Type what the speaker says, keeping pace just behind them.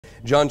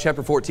John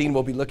chapter 14,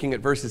 we'll be looking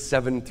at verses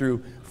 7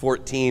 through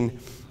 14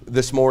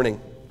 this morning.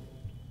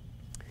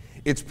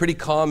 It's pretty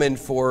common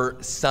for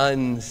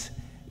sons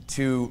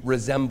to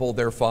resemble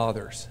their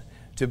fathers,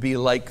 to be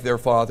like their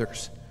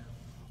fathers.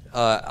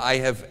 I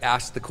have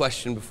asked the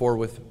question before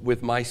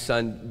with my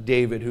son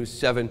David, who's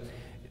 7,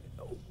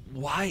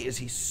 why is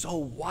he so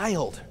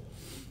wild?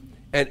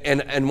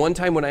 And one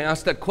time when I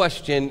asked that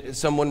question,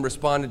 someone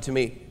responded to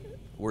me,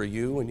 were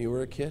you when you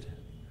were a kid?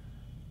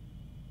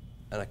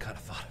 And I kind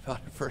of thought about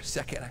it for a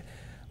second. I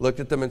looked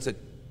at them and said,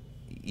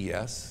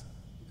 yes.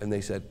 And they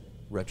said,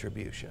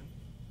 retribution.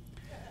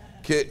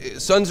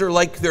 Sons are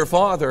like their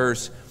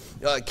fathers.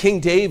 King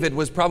David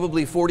was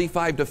probably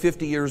 45 to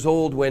 50 years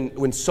old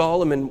when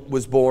Solomon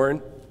was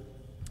born.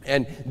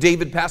 And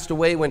David passed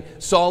away when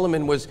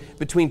Solomon was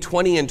between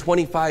 20 and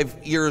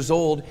 25 years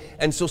old.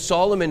 And so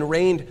Solomon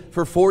reigned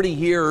for 40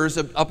 years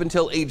up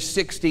until age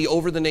 60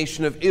 over the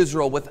nation of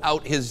Israel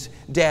without his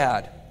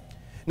dad.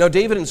 Now,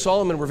 David and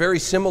Solomon were very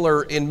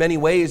similar in many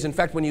ways. In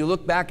fact, when you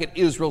look back at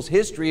Israel's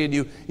history and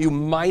you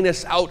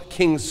minus out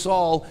King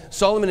Saul,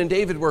 Solomon and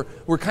David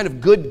were kind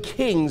of good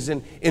kings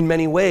in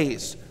many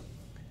ways.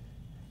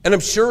 And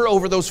I'm sure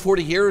over those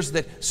 40 years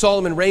that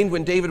Solomon reigned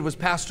when David was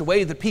passed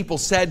away, that people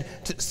said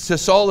to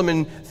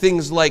Solomon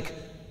things like,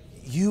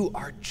 you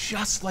are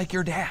just like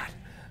your dad.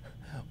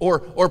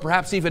 Or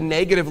perhaps even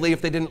negatively,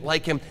 if they didn't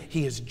like him,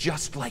 he is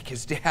just like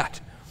his dad.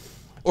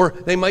 Or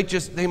they might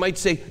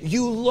say,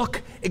 you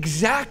look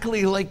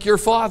exactly like your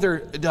father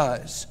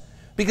does.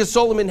 Because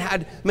Solomon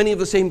had many of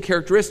the same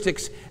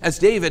characteristics as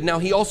David. Now,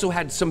 he also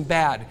had some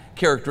bad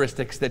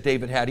characteristics that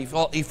David had.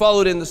 He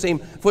followed in the same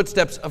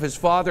footsteps of his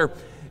father.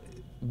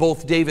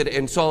 Both David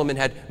and Solomon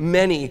had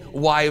many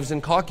wives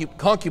and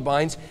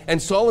concubines,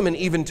 and Solomon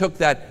even took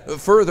that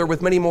further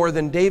with many more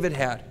than David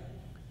had.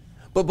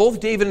 But both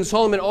David and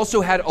Solomon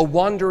also had a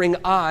wandering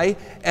eye,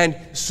 and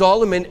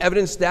Solomon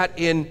evidenced that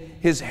in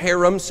his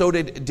harem. So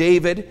did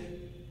David.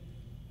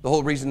 The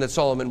whole reason that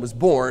Solomon was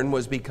born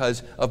was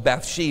because of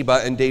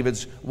Bathsheba and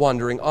David's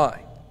wandering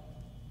eye.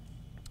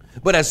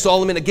 But as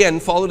Solomon again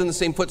followed in the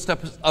same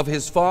footsteps of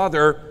his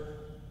father,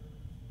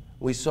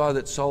 we saw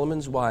that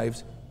Solomon's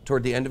wives,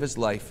 toward the end of his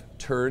life,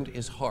 turned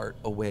his heart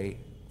away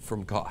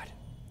from God.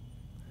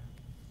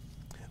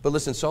 But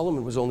listen,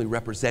 Solomon was only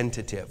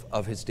representative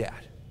of his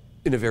dad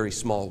in a very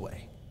small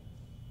way.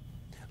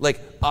 Like,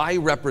 I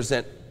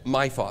represent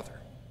my father.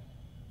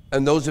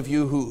 And those of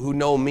you who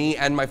know me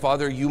and my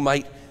father, you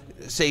might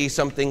say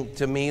something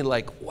to me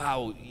like,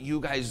 wow, you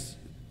guys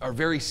are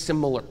very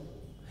similar.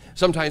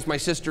 Sometimes my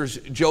sisters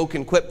joke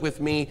and quip with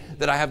me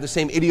that I have the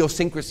same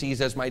idiosyncrasies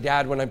as my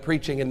dad when I'm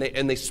preaching, and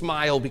they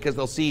smile because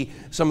they'll see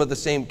some of the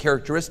same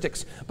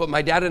characteristics. But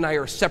my dad and I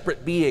are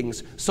separate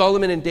beings.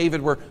 Solomon and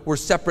David were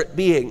separate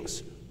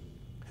beings.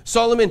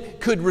 Solomon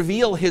could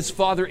reveal his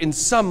father in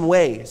some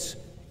ways.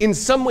 In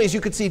some ways, you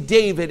could see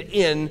David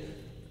in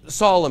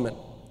Solomon.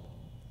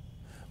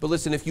 But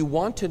listen, if you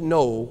want to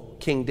know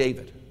King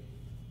David,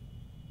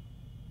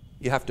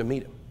 you have to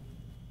meet him.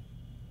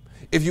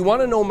 If you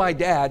want to know my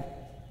dad,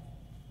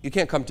 you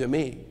can't come to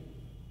me.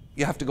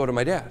 You have to go to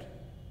my dad.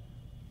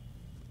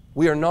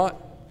 We are not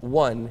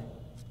one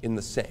in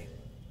the same.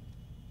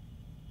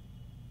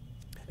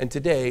 And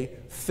today,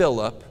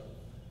 Philip,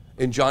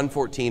 in John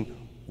 14,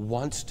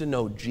 wants to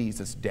know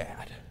Jesus'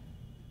 dad.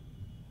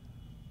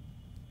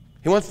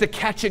 He wants to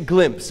catch a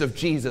glimpse of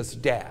Jesus'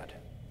 dad.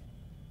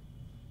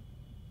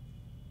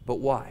 But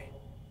why?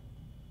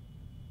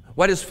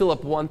 Why does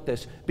Philip want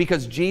this?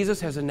 Because Jesus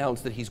has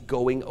announced that he's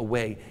going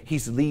away.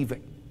 He's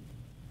leaving.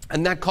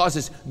 And that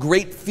causes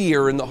great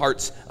fear in the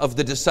hearts of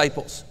the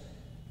disciples.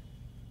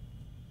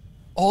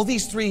 All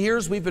these 3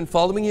 years we've been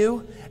following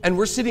you, and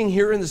we're sitting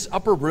here in this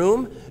upper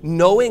room,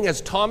 knowing, as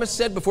Thomas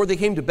said before they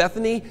came to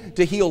Bethany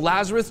to heal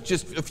Lazarus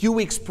just a few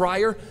weeks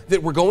prior,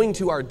 that we're going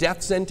to our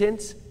death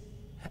sentence.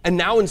 And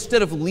now,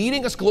 instead of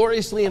leading us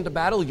gloriously into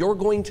battle, you're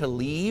going to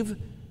leave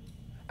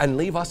and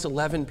leave us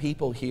 11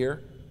 people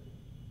here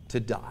to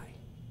die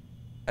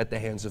at the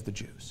hands of the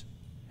Jews.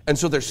 And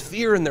so there's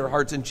fear in their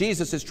hearts, and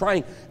Jesus is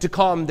trying to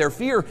calm their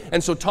fear.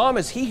 And so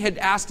Thomas, he had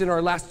asked in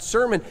our last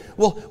sermon,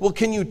 well,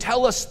 can you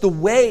tell us the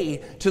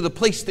way to the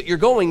place that you're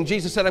going?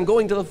 Jesus said, I'm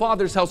going to the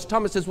Father's house.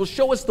 Thomas says, well,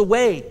 show us the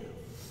way.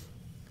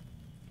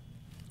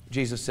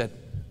 Jesus said,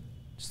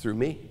 it's through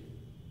me.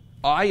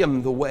 I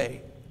am the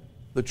way,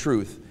 the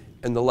truth,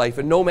 and the life.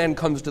 And no man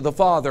comes to the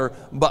Father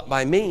but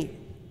by me.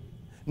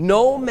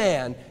 No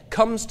man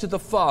comes to the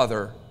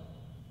Father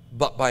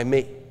but by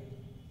me.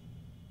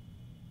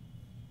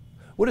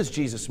 What does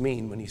Jesus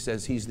mean when he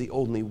says he's the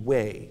only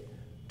way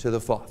to the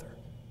Father?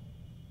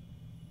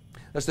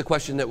 That's the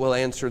question that we'll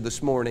answer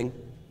this morning.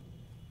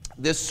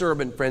 This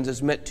sermon, friends,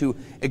 is meant to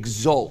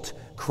exalt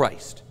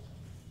Christ.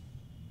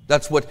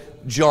 That's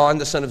what John,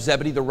 the son of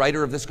Zebedee, the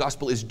writer of this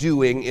gospel, is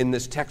doing in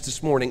this text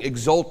this morning,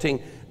 exalting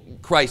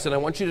Christ. And I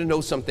want you to know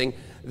something,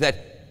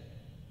 that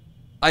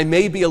I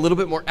may be a little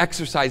bit more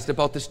exercised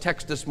about this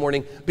text this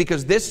morning,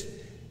 because this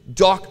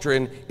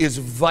doctrine is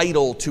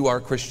vital to our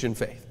Christian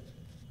faith.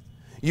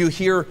 You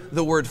hear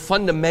the word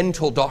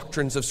fundamental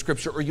doctrines of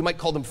Scripture, or you might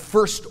call them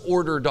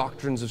first-order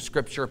doctrines of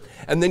Scripture.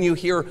 And then you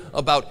hear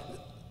about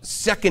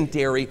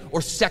secondary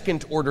or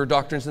second-order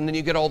doctrines, and then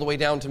you get all the way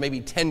down to maybe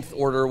 10th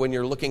order when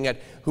you're looking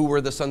at who were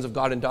the sons of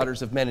God and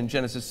daughters of men in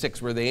Genesis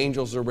 6. Were they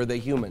angels or were they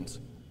humans?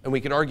 And we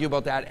can argue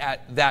about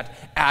that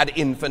ad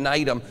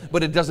infinitum,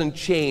 but it doesn't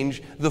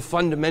change the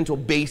fundamental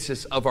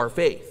basis of our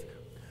faith.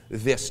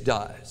 This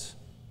does.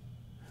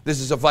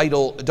 This is a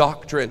vital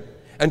doctrine.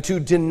 And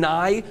to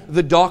deny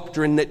the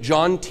doctrine that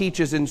John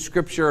teaches in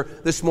Scripture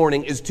this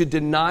morning is to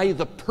deny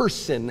the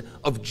person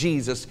of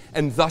Jesus,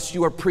 and thus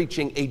you are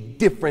preaching a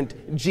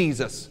different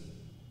Jesus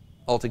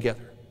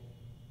altogether.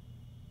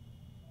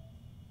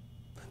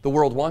 The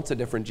world wants a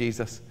different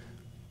Jesus.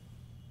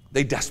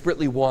 They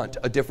desperately want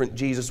a different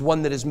Jesus,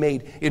 one that is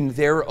made in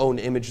their own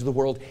image. The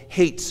world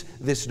hates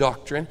this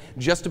doctrine.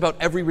 Just about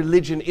every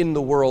religion in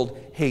the world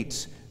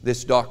hates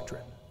this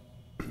doctrine.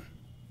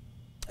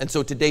 And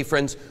so today,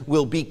 friends,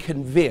 we'll be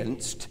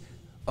convinced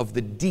of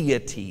the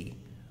deity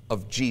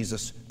of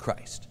Jesus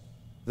Christ.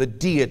 The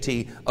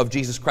deity of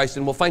Jesus Christ.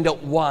 And we'll find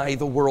out why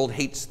the world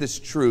hates this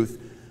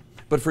truth.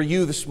 But for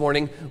you this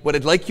morning, what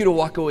I'd like you to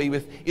walk away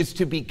with is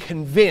to be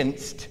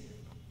convinced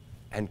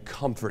and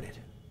comforted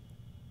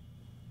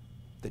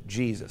that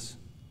Jesus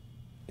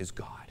is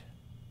God.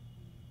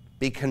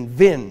 Be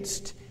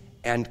convinced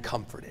and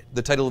comforted.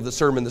 The title of the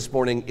sermon this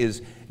morning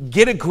is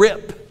Get a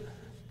Grip,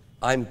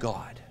 I'm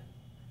God.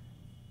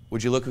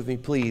 Would you look with me,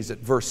 please, at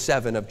verse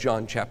 7 of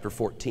John chapter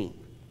 14.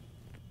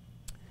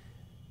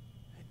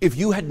 If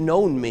you had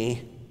known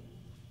me,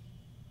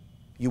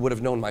 you would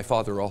have known my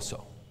Father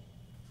also.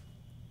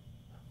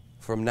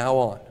 From now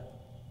on,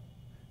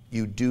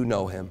 you do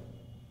know him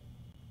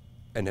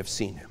and have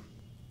seen him.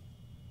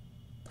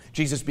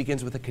 Jesus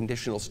begins with a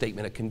conditional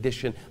statement, a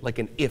condition like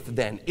an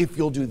if-then. If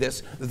you'll do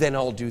this, then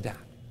I'll do that.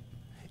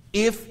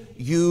 If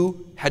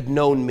you had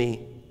known me,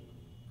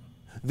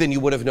 then you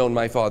would have known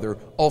my Father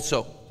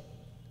also.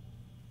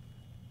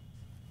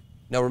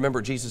 Now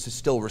remember, Jesus is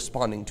still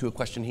responding to a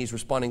question. He's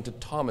responding to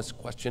Thomas'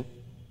 question.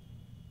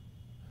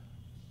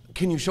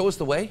 Can you show us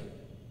the way?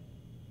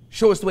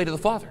 Show us the way to the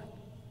Father.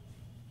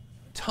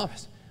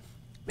 Thomas,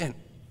 man,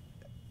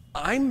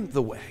 I'm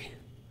the way,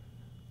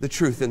 the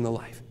truth, and the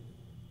life.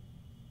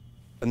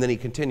 And then he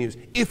continues,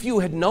 if you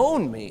had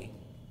known me,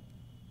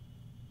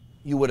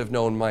 you would have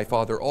known my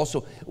Father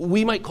also.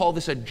 We might call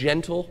this a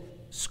gentle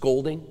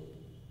scolding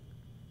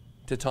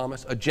to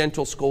Thomas, a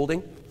gentle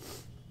scolding.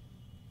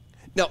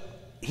 Now,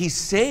 he's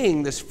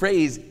saying this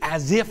phrase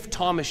as if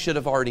Thomas should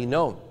have already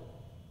known.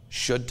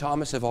 Should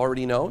Thomas have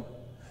already known?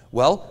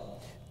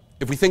 Well,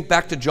 if we think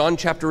back to John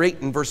chapter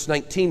 8 and verse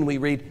 19, we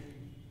read,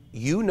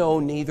 you know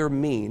neither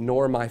me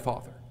nor my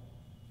Father.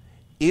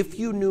 If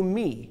you knew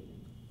me,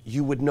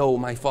 you would know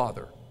my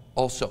Father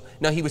also.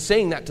 Now, he was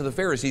saying that to the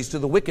Pharisees, to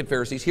the wicked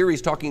Pharisees. Here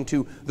he's talking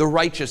to the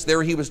righteous.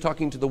 There he was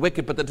talking to the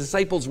wicked, but the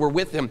disciples were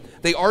with him.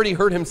 They already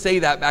heard him say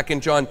that back in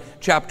John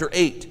chapter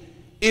 8.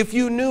 If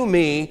you knew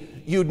me,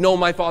 you'd know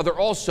my Father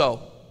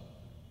also.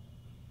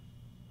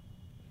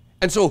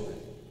 And so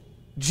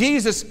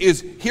Jesus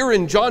is here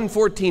in John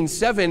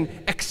 14:7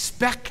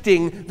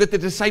 expecting that the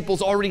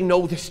disciples already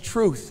know this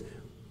truth.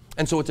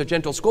 And so it's a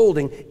gentle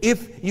scolding.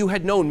 If you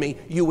had known me,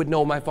 you would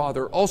know my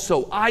Father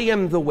also. I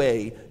am the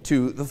way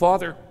to the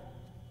Father.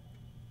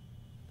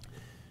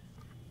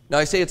 Now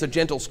I say it's a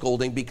gentle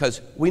scolding because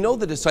we know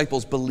the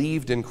disciples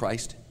believed in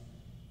Christ.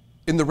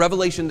 In the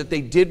revelation that they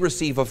did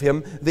receive of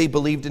him, they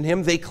believed in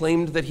him. They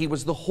claimed that he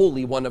was the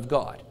Holy One of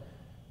God.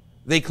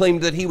 They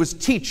claimed that he was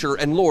teacher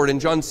and Lord. In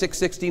John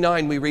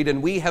 6:69 we read,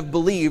 and we have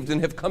believed and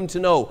have come to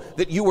know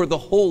that you are the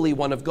Holy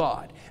One of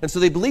God. And so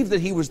they believed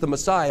that he was the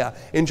Messiah.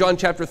 In John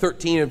chapter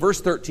 13 and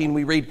verse 13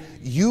 we read,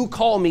 you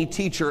call me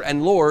teacher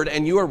and Lord,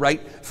 and you are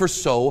right, for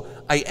so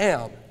I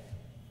am.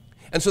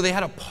 And so they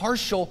had a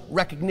partial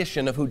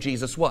recognition of who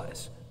Jesus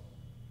was.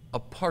 A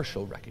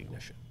partial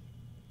recognition.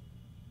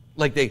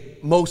 Like they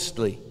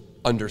mostly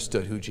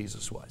understood who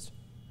Jesus was,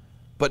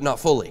 but not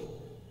fully.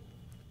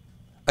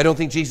 I don't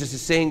think Jesus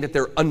is saying that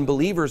they're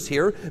unbelievers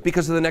here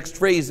because of the next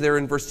phrase there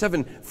in verse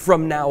 7,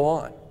 from now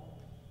on.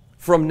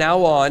 From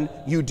now on,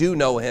 you do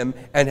know him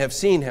and have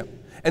seen him.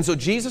 And so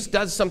Jesus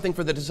does something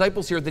for the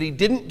disciples here that he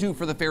didn't do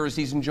for the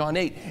Pharisees in John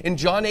 8. In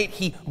John 8,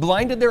 he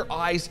blinded their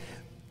eyes,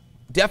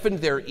 deafened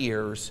their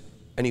ears,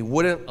 and he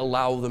wouldn't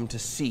allow them to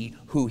see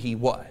who he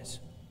was.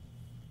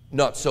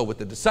 Not so with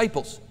the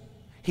disciples.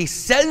 He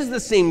says the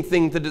same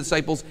thing to the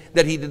disciples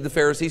that he did the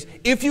Pharisees.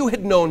 If you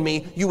had known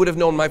me, you would have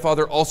known my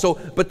Father also.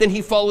 But then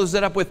he follows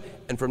it up with,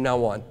 and from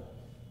now on,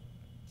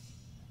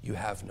 you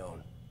have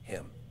known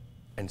him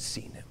and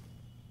seen him.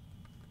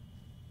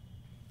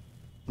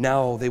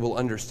 Now they will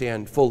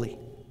understand fully,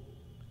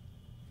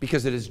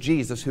 because it is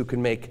Jesus who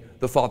can make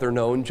the Father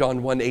known.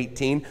 John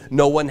 1:18,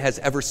 no one has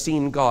ever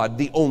seen God,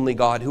 the only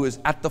God who is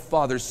at the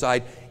Father's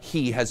side.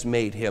 He has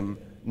made him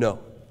known.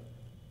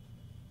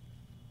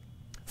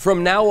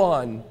 From now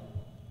on,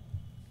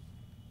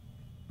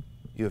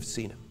 you have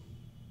seen him.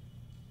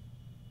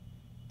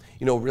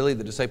 You know, really,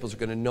 the disciples are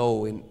going to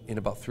know in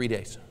about 3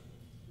 days.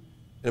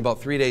 In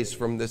about 3 days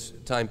from this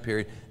time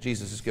period,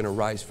 Jesus is going to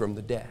rise from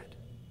the dead.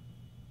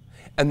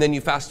 And then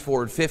you fast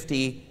forward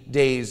 50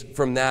 days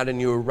from that, and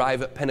you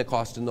arrive at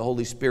Pentecost, and the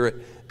Holy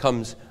Spirit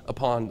comes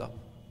upon them.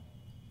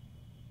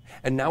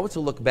 And now it's a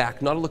look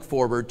back, not a look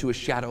forward to a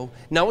shadow.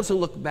 Now it's a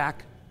look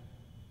back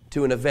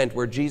to an event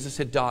where Jesus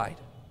had died.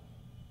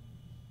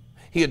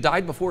 He had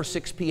died before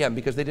 6 p.m.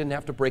 because they didn't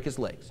have to break his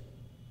legs.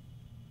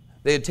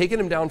 They had taken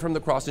him down from the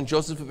cross, and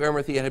Joseph of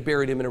Arimathea had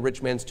buried him in a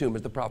rich man's tomb,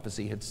 as the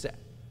prophecy had said.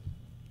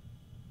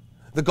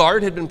 The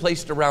guard had been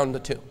placed around the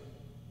tomb.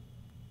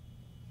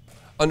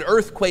 An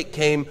earthquake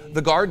came,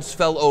 the guards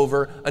fell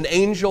over, an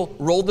angel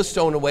rolled the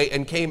stone away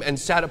and came and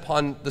sat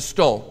upon the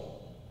stone.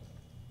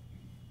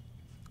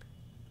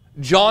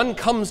 John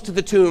comes to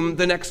the tomb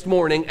the next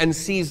morning and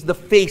sees the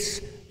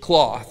face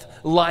cloth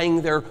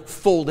lying there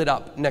folded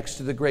up next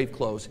to the grave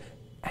clothes.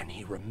 And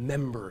he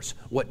remembers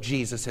what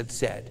Jesus had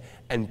said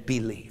and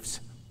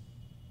believes.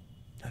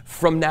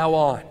 From now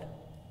on,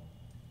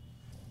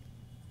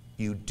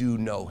 you do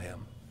know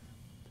him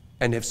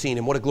and have seen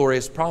him. What a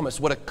glorious promise.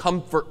 What a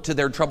comfort to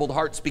their troubled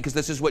hearts, because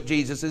this is what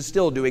Jesus is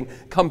still doing,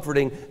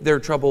 comforting their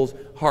troubled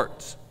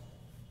hearts.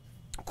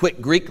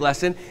 Quick Greek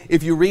lesson.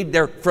 If you read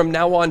there, from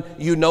now on,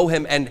 you know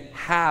him and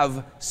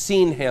have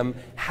seen him,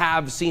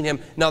 have seen him.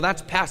 Now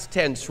that's past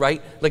tense,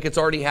 right? Like it's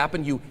already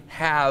happened. You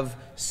have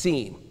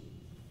seen.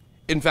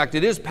 In fact,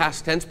 it is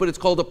past tense, but it's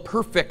called a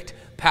perfect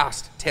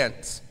past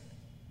tense,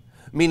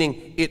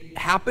 meaning it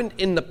happened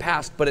in the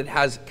past, but it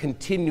has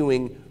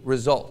continuing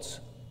results.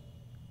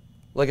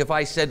 Like if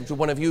I said to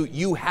one of you,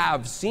 you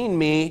have seen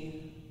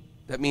me,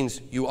 that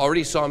means you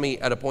already saw me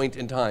at a point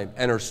in time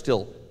and are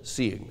still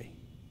seeing me.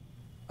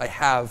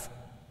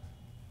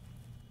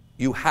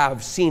 You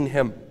have seen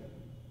him.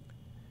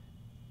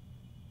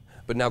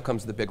 But now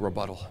comes the big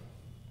rebuttal.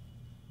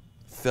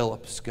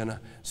 Philip's going to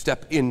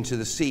step into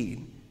the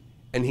scene,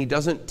 and he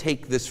doesn't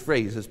take this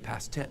phrase as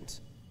past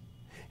tense.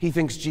 He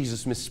thinks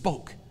Jesus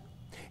misspoke.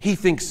 He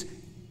thinks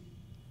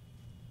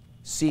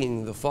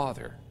seeing the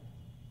Father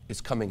is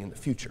coming in the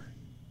future.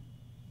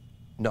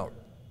 No,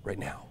 right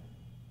now.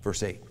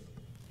 Verse 8.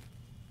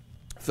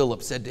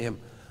 Philip said to him,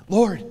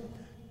 Lord,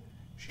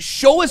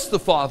 show us the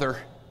Father,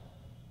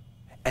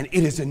 and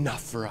it is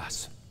enough for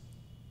us.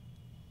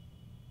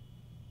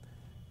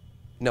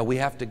 Now, we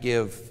have to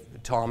give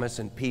Thomas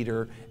and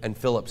Peter and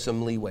Philip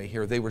some leeway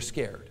here. They were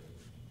scared.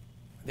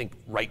 I think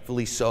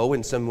rightfully so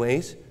in some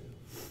ways.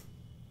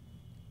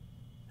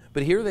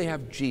 But here they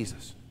have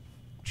Jesus.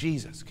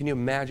 Jesus. Can you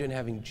imagine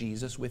having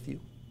Jesus with you?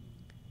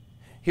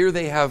 Here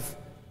they have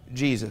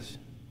Jesus.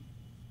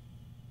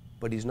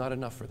 But he's not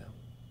enough for them.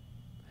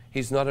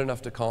 He's not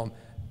enough to calm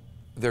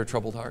their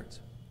troubled hearts.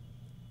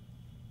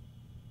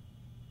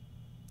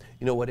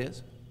 You know what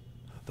is?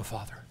 The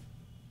Father.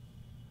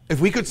 If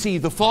we could see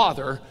the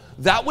Father,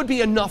 that would be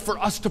enough for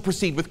us to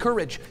proceed with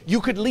courage. You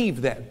could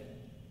leave then.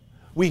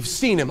 We've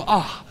seen him.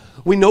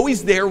 We know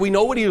he's there. We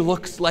know what he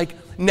looks like.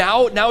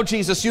 Now,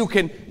 Jesus, you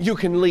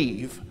can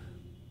leave.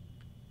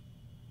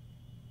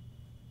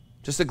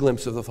 Just a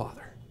glimpse of the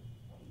Father.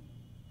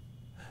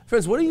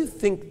 Friends, what do you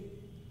think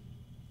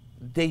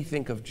they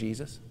think of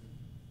Jesus?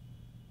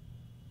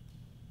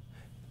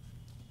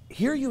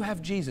 Here you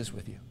have Jesus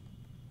with you.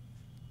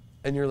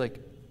 And you're like,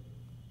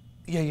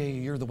 yeah,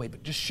 you're the way,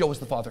 but just show us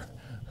the Father.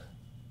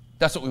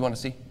 That's what we want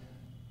to see.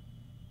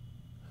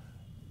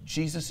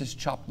 Jesus is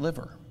chopped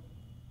liver.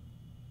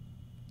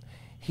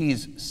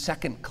 He's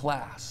second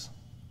class.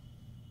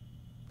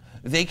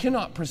 They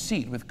cannot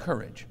proceed with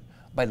courage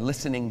by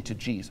listening to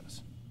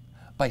Jesus,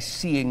 by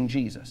seeing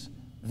Jesus.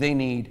 They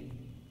need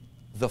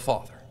the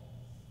Father.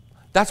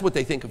 That's what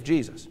they think of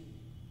Jesus.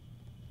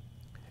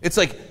 It's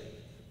like,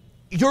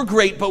 you're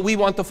great, but we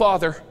want the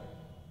Father.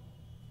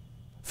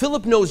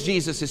 Philip knows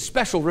Jesus is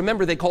special.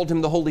 Remember, they called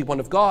him the Holy One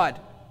of God.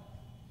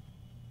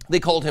 They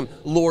called him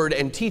Lord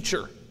and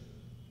Teacher.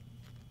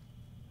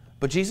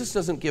 But Jesus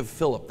doesn't give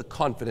Philip the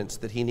confidence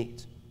that he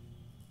needs.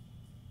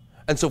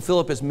 And so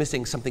Philip is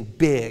missing something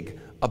big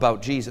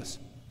about Jesus.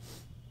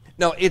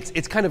 Now,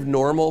 it's kind of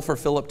normal for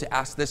Philip to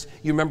ask this.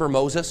 You remember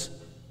Moses?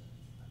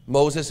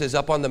 Moses is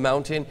up on the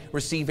mountain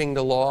receiving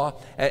the law,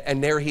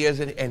 and there he is,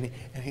 and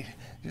he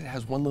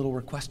has one little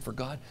request for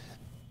God.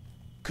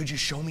 Could you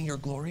show me your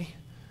glory?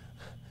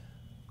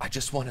 I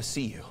just want to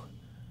see you.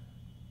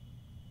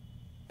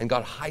 And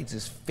God hides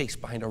his face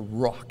behind a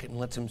rock and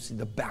lets him see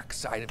the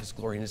backside of his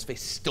glory, and his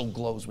face still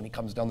glows when he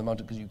comes down the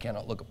mountain because you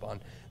cannot look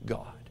upon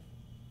God.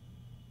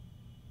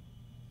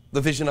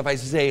 The vision of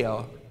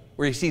Isaiah,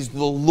 where he sees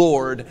the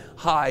Lord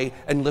high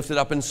and lifted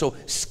up. And so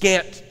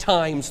scant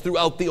times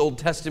throughout the Old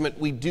Testament,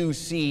 we do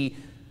see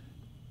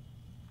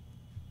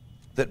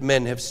that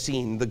men have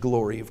seen the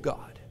glory of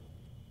God.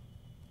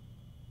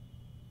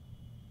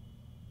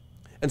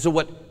 And so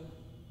what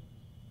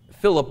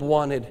Philip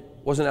wanted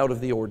wasn't out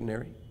of the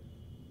ordinary.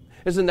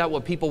 Isn't that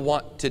what people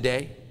want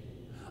today?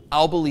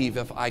 I'll believe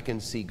if I can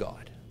see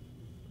God.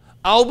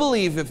 I'll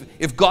believe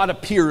if God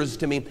appears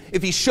to me.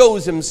 If he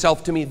shows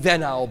himself to me,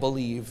 then I'll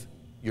believe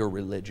your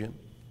religion.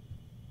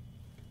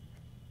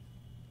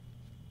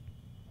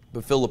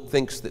 But Philip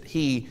thinks that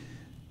he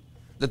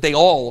that they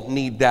all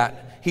need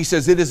that. He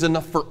says it is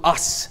enough for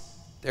us,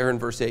 there in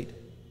verse 8.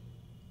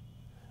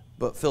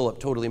 But Philip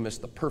totally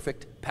missed the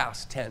perfect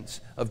past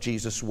tense of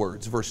Jesus'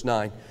 words. Verse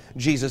 9,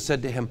 Jesus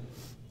said to him,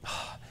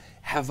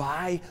 have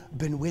I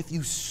been with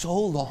you so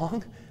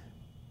long,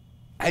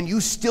 and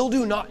you still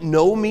do not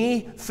know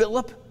me,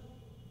 Philip?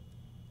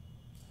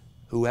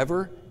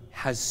 Whoever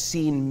has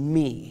seen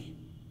me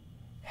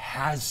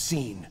has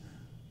seen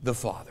the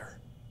Father.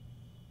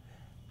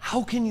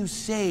 How can you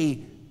say,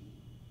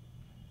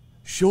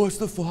 show us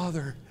the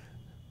Father?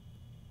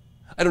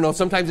 I don't know,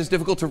 sometimes it's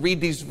difficult to read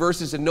these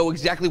verses and know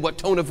exactly what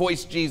tone of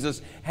voice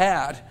Jesus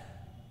had.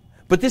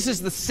 But this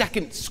is the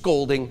second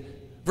scolding.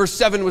 Verse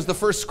 7 was the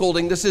first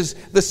scolding. This is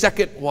the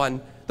second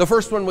one. The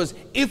first one was,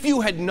 if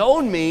you had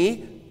known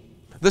me.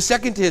 The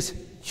second is,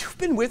 you've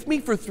been with me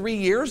for 3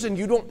 years and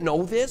you don't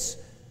know this?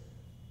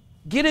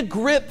 Get a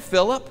grip,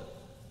 Philip.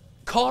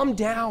 Calm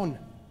down.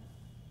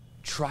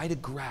 Try to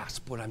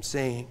grasp what I'm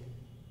saying.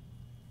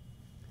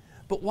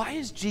 But why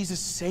is Jesus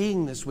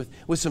saying this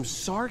with some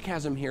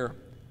sarcasm here?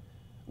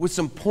 With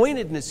some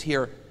pointedness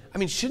here? I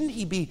mean, shouldn't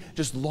he be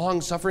just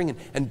long-suffering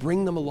and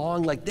bring them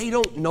along? Like, they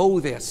don't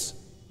know this.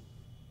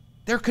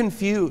 They're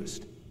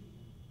confused.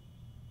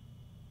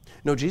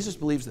 No, Jesus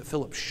believes that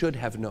Philip should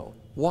have known.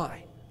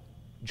 Why?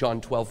 John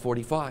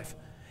 12:45.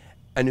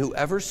 And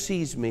whoever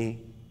sees me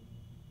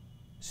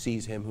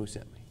sees him who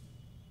sent me.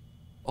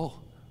 Oh,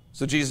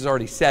 so Jesus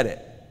already said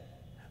it.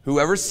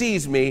 Whoever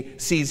sees me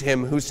sees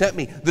him who sent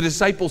me. The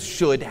disciples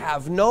should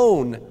have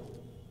known.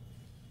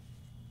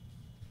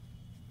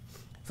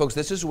 Folks,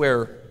 this is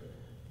where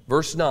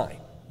verse 9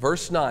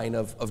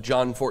 of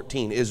John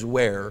 14 is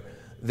where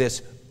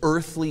this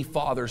earthly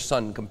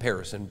father-son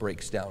comparison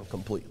breaks down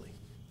completely.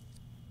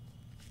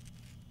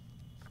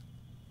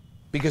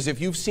 Because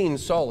if you've seen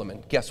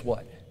Solomon, guess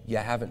what? You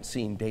haven't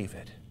seen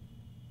David.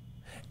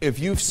 If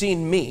you've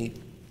seen me,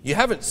 you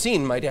haven't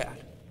seen my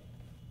dad.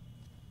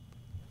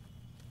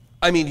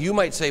 I mean, you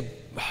might say,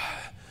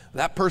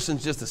 that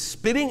person's just a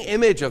spitting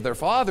image of their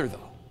father,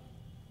 though.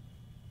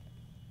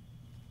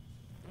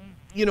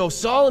 You know,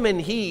 Solomon,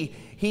 he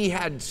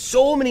had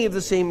so many of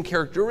the same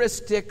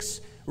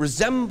characteristics,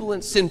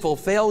 resemblance, sinful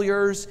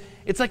failures.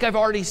 It's like I've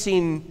already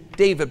seen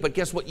David, but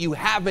guess what? You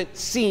haven't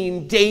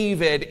seen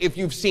David if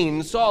you've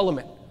seen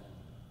Solomon.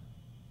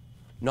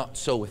 Not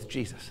so with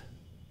Jesus.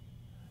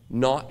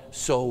 Not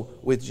so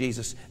with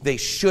Jesus. They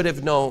should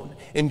have known.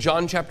 In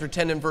John chapter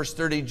 10 and verse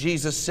 30,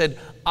 Jesus said,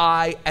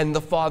 I and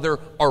the Father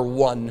are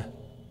one.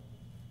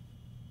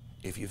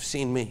 If you've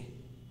seen me,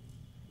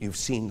 you've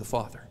seen the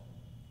Father.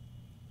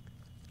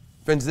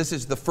 Friends, this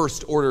is the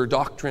first order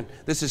doctrine.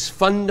 This is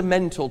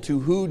fundamental to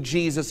who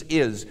Jesus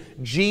is.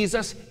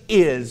 Jesus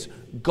is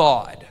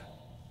God.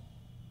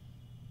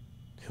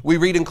 We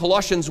read in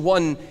Colossians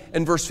 1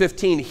 and verse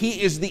 15,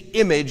 He is the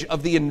image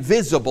of the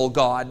invisible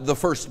God, the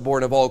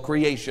firstborn of all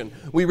creation.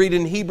 We read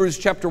in Hebrews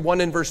chapter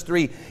 1 and verse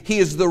 3, He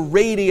is the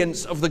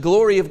radiance of the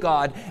glory of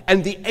God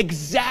and the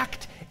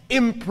exact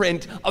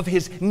imprint of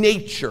His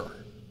nature.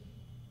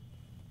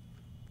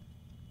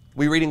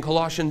 We read in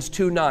Colossians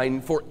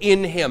 2:9, For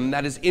in Him,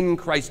 that is in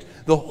Christ,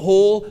 the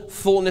whole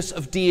fullness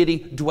of deity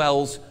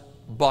dwells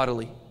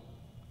bodily.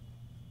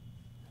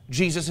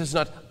 Jesus is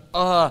not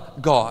a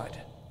God.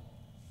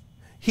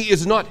 He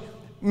is not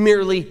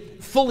merely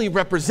fully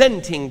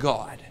representing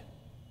God.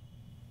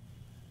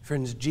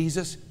 Friends,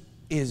 Jesus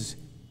is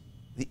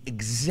the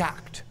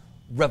exact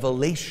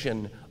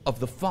revelation of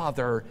the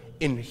Father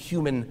in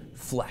human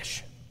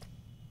flesh.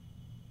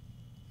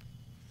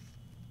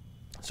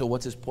 So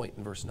what's his point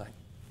in verse 9?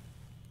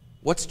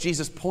 What's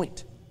Jesus'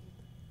 point?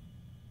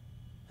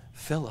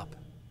 Philip.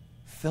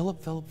 You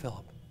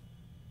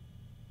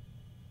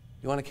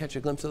want to catch a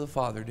glimpse of the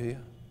Father, do you?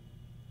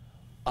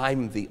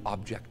 I'm the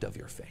object of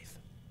your faith.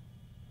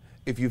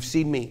 If you've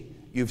seen me,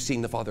 you've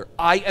seen the Father.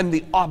 I am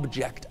the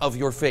object of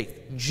your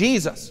faith.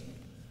 Jesus.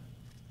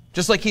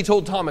 Just like he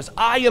told Thomas,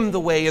 I am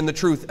the way and the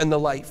truth and the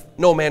life.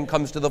 No man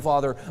comes to the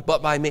Father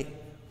but by me.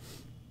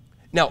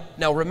 Now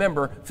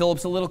remember,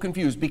 Philip's a little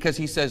confused because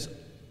he says,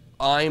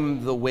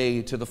 I'm the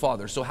way to the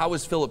Father. So how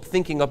is Philip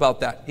thinking about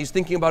that? He's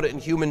thinking about it in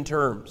human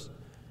terms.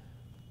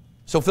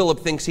 So Philip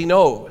thinks he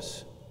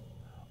knows.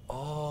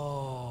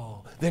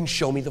 Oh, then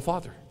show me the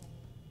Father.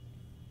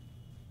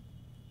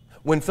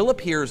 When Philip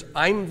hears,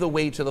 I'm the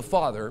way to the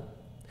Father,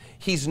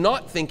 he's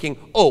not thinking,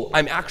 oh,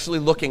 I'm actually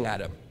looking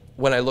at him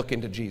when I look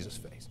into Jesus'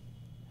 face.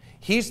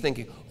 He's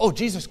thinking, oh,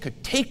 Jesus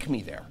could take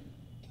me there.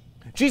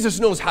 Jesus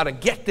knows how to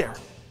get there.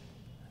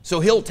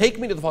 So he'll take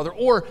me to the Father.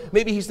 Or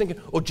maybe he's thinking,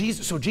 oh,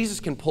 Jesus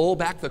can pull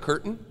back the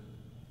curtain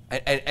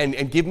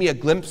and give me a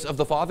glimpse of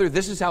the Father.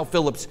 This is how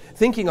Philip's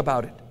thinking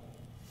about it.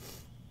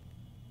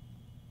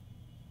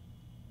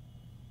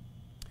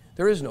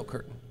 There is no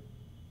curtain.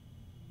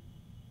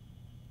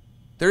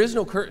 There is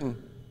no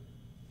curtain.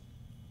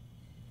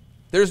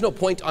 There is no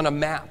point on a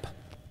map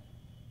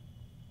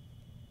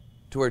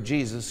to where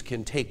Jesus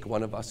can take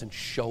one of us and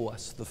show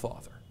us the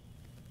Father.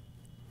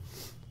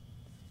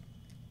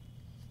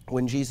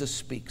 When Jesus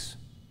speaks,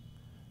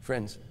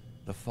 friends,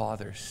 the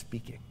Father's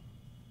speaking.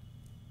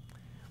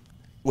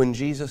 When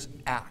Jesus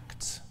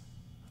acts,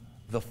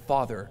 the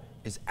Father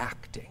is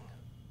acting.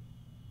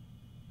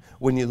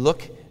 When you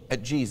look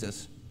at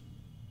Jesus,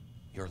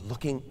 you're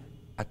looking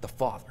at the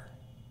Father.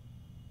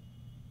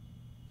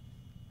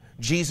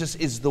 Jesus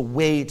is the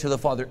way to the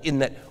Father, in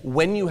that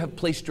when you have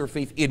placed your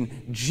faith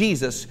in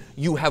Jesus,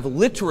 you have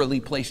literally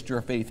placed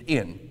your faith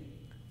in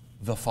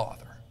the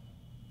Father.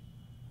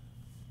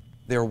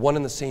 They're one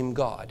and the same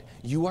God.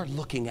 You are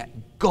looking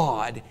at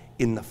God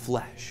in the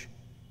flesh.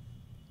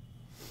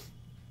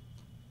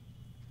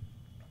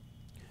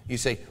 You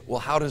say, well,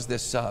 how does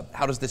this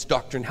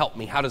doctrine help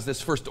me? How does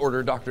this first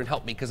order doctrine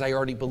help me? Because I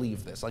already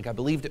believe this. Like, I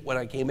believed it when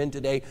I came in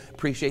today.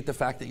 Appreciate the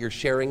fact that you're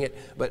sharing it.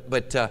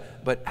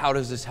 But how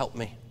does this help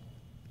me?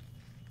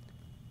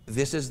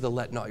 This is the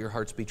let not your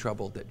hearts be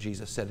troubled that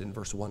Jesus said in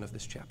verse 1 of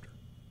this chapter.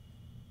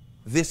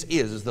 This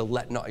is the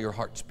let not your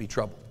hearts be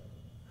troubled.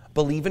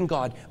 Believe in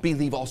God,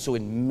 believe also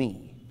in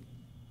me.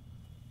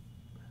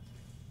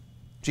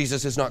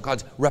 Jesus is not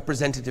God's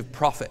representative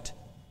prophet.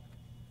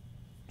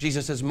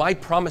 Jesus says, my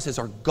promises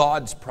are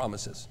God's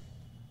promises.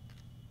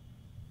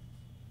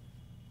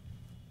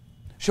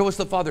 Show us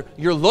the Father.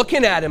 You're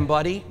looking at him,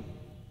 buddy.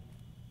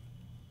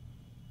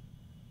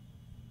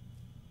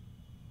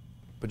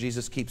 But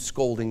Jesus keeps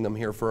scolding them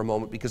here for a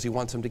moment because he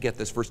wants them to get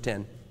this. Verse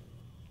 10.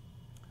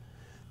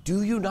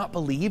 Do you not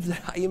believe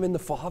that I am in the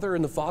Father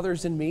and the Father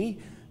is in me?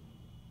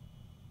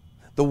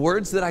 The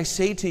words that I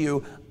say to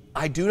you,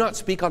 I do not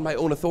speak on my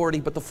own authority,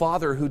 but the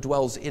Father who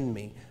dwells in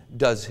me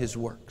does his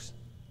works.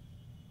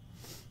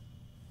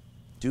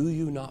 Do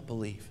you not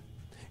believe?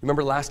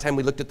 Remember last time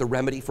we looked at the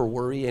remedy for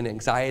worry and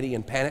anxiety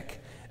and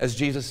panic? As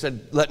Jesus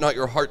said, let not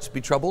your hearts be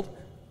troubled.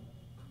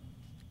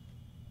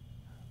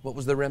 What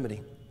was the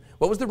remedy?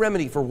 What was the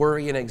remedy for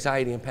worry and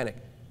anxiety and panic?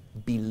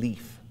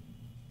 Belief.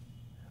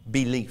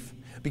 Belief.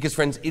 Because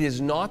friends, it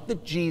is not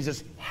that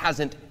Jesus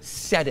hasn't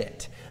said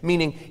it.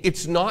 Meaning,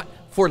 it's not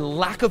for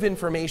lack of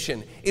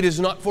information. It is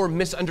not for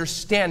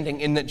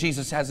misunderstanding in that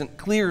Jesus hasn't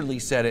clearly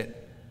said it.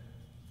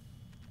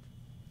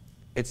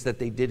 It's that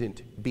they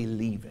didn't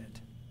believe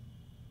it.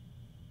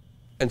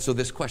 And so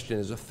this question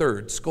is a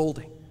third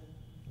scolding.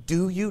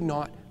 Do you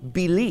not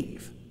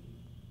believe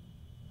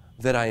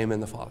that I am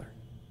in the Father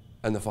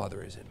and the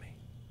Father is in me?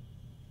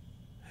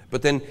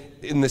 But then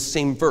in the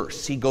same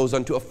verse, he goes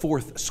on to a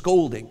fourth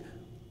scolding.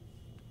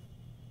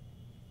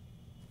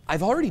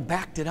 I've already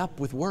backed it up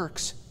with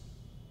works.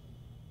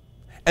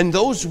 And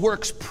those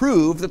works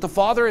prove that the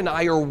Father and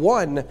I are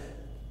one.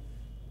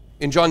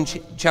 In John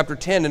chapter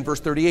 10 and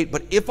verse 38,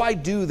 but if I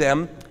do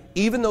them,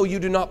 even though you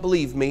do not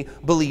believe me,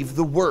 believe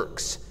the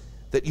works,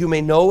 that you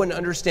may know and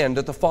understand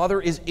that the Father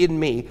is in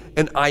me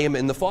and I am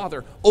in the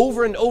Father.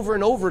 Over and over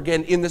and over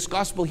again in this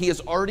gospel, he has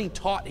already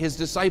taught his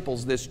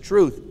disciples this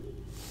truth.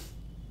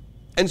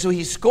 And so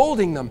he's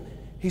scolding them.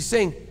 He's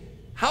saying,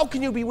 how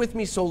can you be with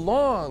me so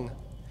long?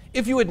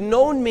 If you had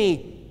known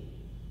me,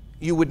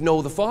 you would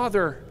know the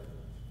Father.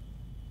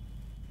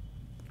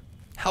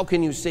 How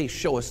can you say,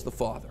 show us the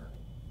Father?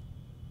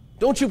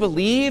 Don't you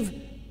believe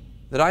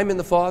that I'm in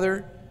the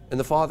Father and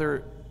the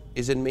Father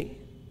is in me?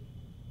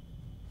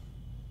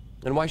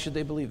 And why should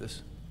they believe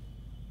this?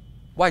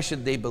 Why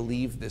should they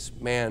believe this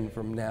man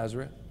from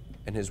Nazareth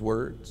and his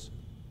words?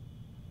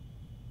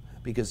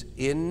 Because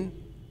in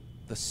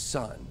the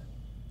Son,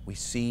 we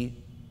see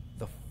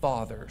the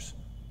Father's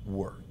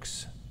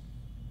works.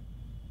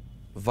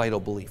 Vital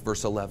belief.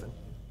 Verse 11.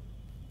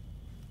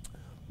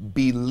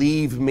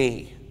 Believe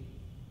me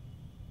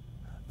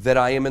that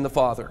I am in the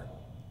Father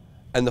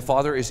and the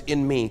Father is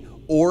in me,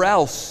 or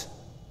else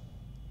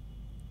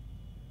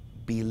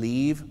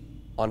believe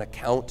on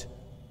account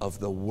of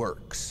the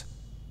works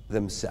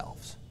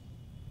themselves.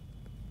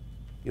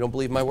 You don't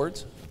believe my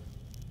words?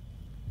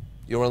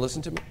 You don't want to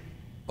listen to me?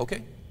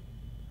 Okay.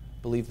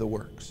 Believe the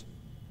works.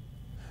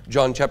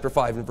 John chapter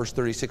 5 and verse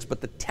 36, but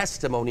the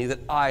testimony that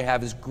I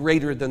have is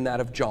greater than that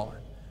of John.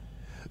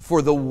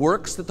 For the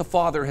works that the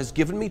Father has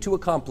given me to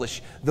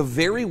accomplish, the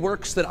very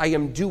works that I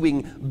am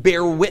doing,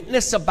 bear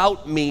witness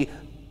about me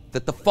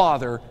that the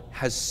Father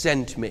has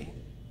sent me.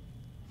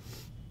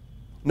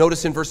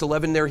 Notice in verse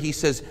 11 there he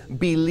says,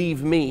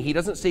 believe me. He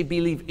doesn't say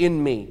believe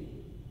in me.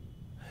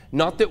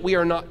 Not that we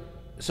are not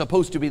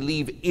supposed to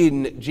believe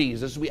in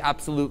Jesus. We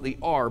absolutely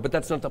are, but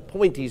that's not the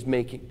point he's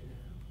making.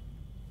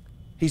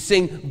 He's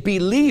saying,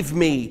 believe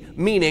me,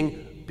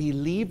 meaning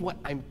believe what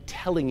I'm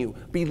telling you.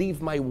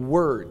 Believe my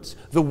words.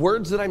 The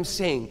words that I'm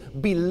saying,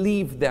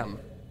 believe them.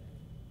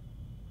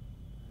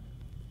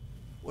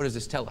 What does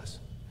this tell us?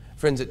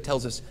 Friends, it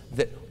tells us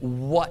that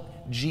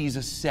what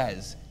Jesus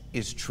says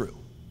is true.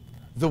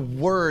 The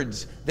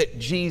words that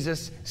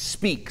Jesus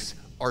speaks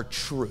are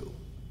true.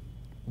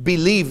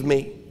 Believe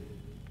me.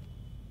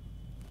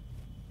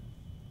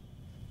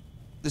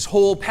 This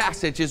whole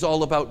passage is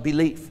all about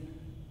belief.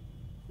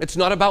 It's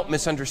not about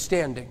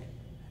misunderstanding.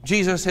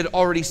 Jesus had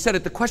already said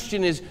it. The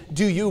question is,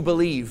 do you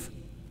believe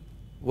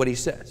what he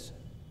says?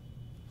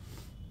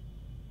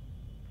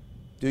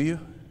 Do you?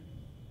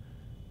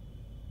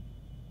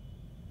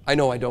 I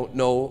know I don't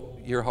know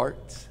your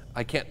hearts.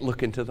 I can't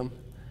look into them.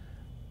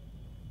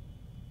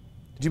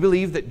 Do you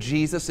believe that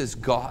Jesus is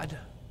God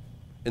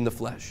in the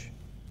flesh?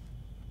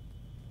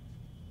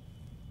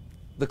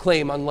 The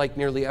claim, unlike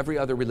nearly every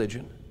other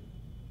religion.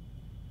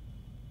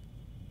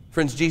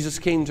 Friends, Jesus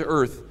came to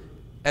earth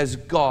as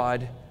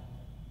God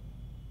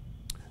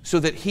so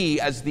that he,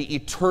 as the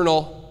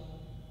eternal,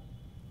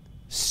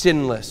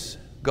 sinless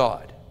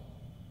God,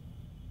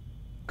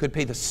 could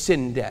pay the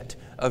sin debt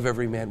of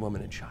every man,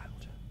 woman, and child.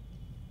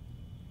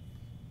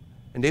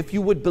 And if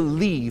you would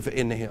believe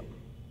in him,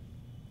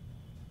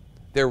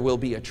 there will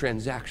be a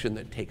transaction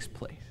that takes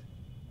place.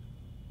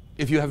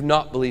 If you have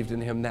not believed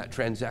in him, that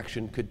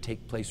transaction could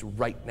take place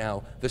right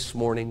now, this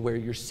morning, where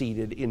you're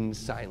seated in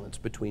silence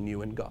between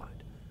you and God.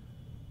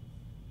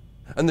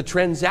 And the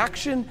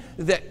transaction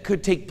that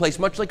could take place,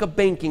 much like a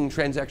banking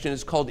transaction,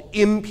 is called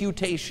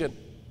imputation.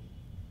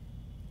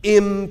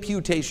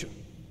 Imputation.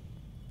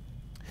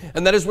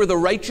 And that is where the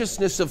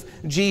righteousness of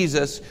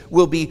Jesus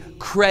will be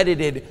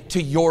credited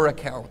to your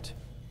account.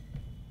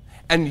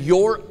 And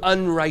your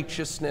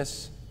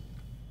unrighteousness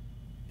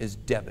is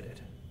debited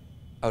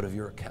out of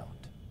your account.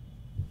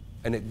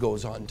 And it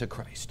goes on to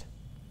Christ.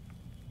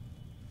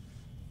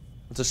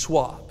 It's a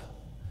swap.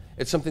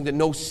 It's something that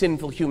no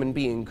sinful human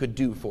being could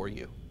do for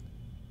you.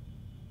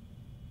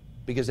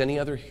 Because any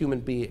other human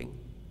being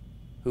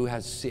who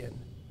has sin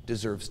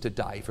deserves to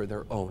die for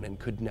their own and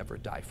could never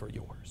die for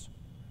yours.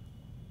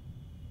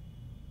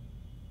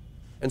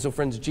 And so,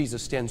 friends,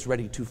 Jesus stands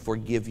ready to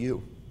forgive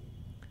you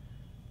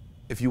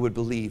if you would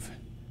believe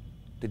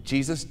that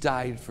Jesus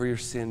died for your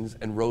sins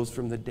and rose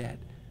from the dead.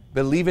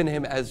 Believe in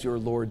him as your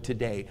Lord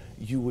today.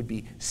 You would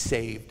be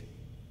saved.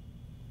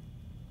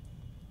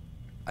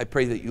 I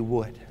pray that you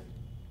would.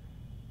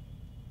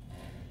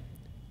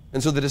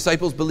 And so the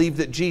disciples believed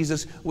that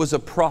Jesus was a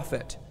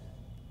prophet.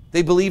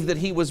 They believed that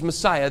he was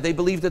Messiah. They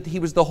believed that he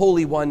was the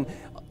Holy One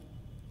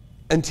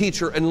and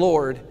teacher and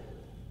Lord.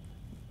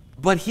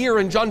 But here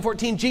in John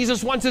 14,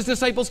 Jesus wants his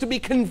disciples to be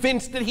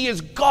convinced that he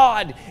is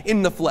God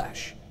in the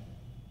flesh.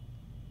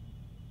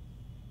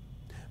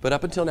 But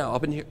up until now,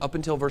 up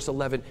until verse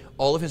 11,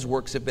 all of his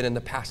works have been in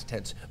the past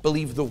tense.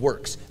 Believe the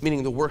works,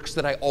 meaning the works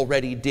that I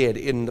already did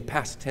in the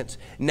past tense.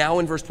 Now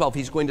in verse 12,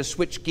 he's going to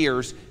switch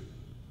gears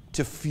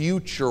to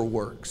future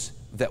works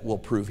that will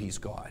prove he's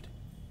God.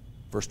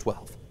 Verse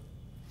 12.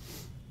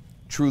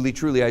 Truly,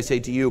 truly, I say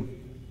to you,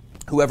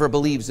 whoever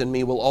believes in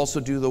me will also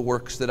do the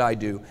works that I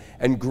do,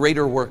 and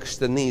greater works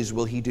than these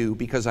will he do,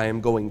 because I am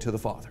going to the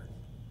Father.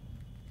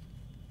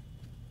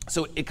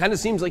 So it kind of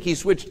seems like he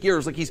switched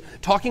gears, like he's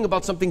talking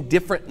about something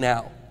different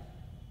now.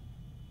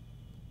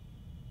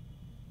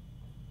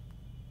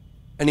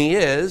 And he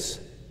is,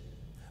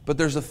 but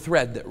there's a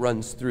thread that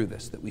runs through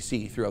this that we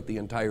see throughout the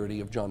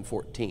entirety of John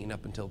 14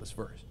 up until this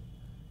verse.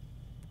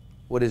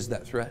 What is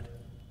that thread?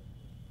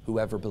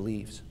 Whoever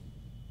believes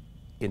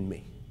in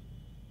me.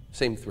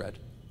 Same thread.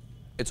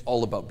 It's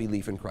all about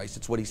belief in Christ.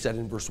 It's what he said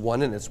in verse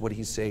 1, and it's what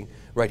he's saying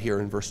right here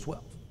in verse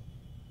 12.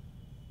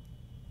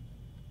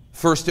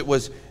 First it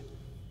was,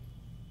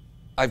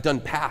 I've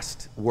done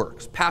past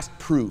works, past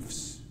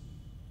proofs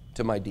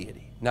to my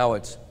deity. Now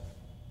it's,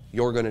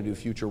 you're going to do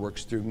future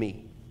works through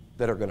me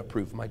that are going to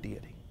prove my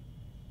deity.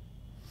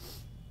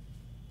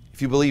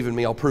 If you believe in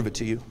me, I'll prove it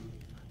to you.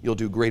 You'll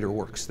do greater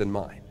works than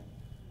mine.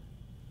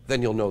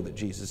 Then you'll know that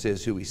Jesus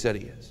is who he said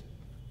he is.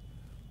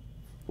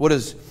 What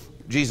does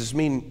Jesus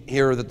mean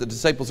here that the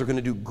disciples are going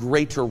to do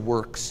greater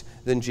works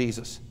than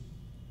Jesus?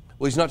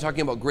 Well, he's not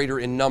talking about greater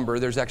in number.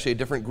 There's actually a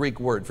different Greek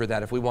word for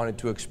that if we wanted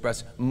to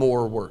express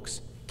more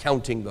works.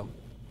 Counting them.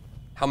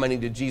 How many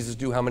did Jesus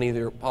do? How many are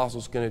the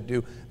apostles going to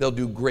do? They'll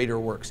do greater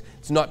works.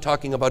 It's not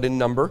talking about in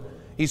number.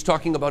 He's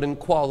talking about in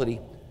quality.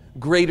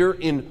 Greater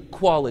in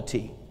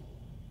quality.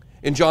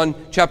 In John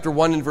chapter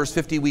 1 and verse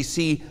 50, we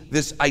see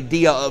this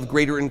idea of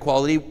greater in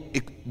quality.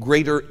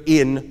 Greater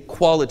in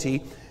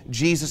quality.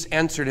 Jesus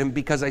answered him,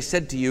 because I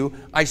said to you,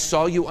 I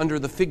saw you under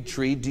the fig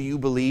tree. Do you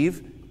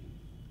believe?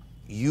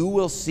 You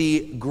will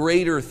see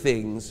greater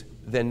things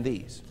than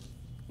these.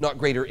 Not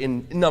greater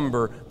in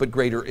number, but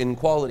greater in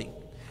quality.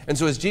 And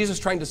so is Jesus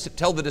trying to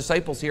tell the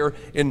disciples here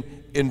in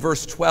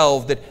verse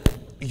 12 that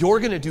you're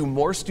going to do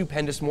more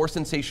stupendous, more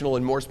sensational,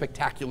 and more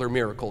spectacular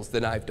miracles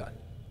than I've done?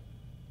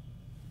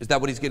 Is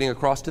that what he's getting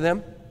across to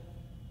them?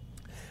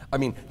 I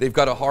mean, they've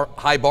got a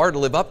high bar to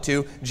live up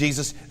to.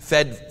 Jesus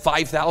fed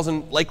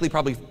 5,000, likely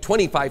probably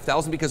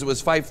 25,000, because it was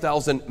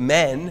 5,000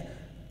 men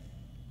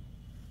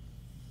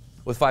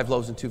with 5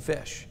 loaves and 2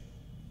 fish.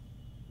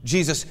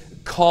 Jesus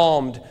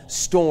calmed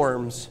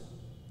storms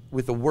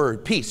with a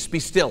word. Peace, be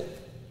still.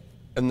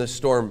 And the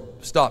storm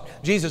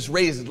stopped. Jesus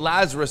raised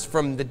Lazarus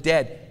from the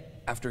dead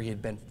after he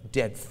had been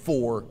dead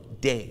 4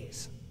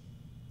 days.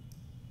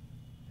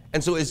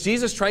 And so is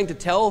Jesus trying to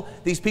tell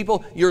these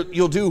people,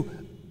 you'll do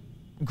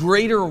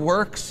greater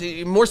works,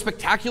 more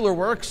spectacular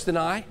works than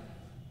I?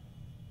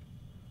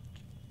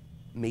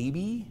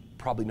 Maybe,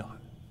 probably not.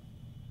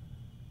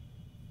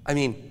 I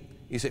mean,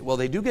 you say, well,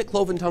 they do get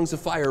cloven tongues of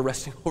fire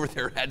resting over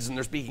their heads, and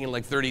they're speaking in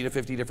like 30 to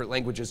 50 different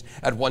languages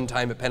at one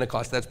time at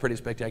Pentecost. That's pretty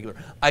spectacular.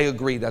 I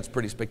agree, that's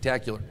pretty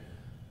spectacular.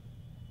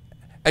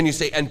 And you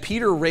say, and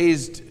Peter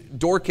raised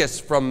Dorcas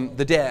from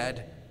the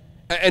dead,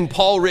 and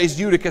Paul raised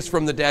Eutychus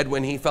from the dead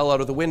when he fell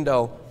out of the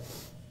window.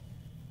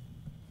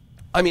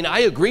 I mean, I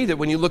agree that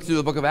when you look through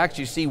the book of Acts,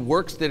 you see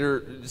works that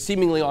are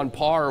seemingly on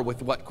par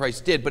with what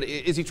Christ did. But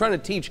is he trying to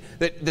teach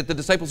that the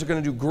disciples are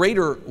going to do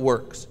greater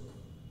works?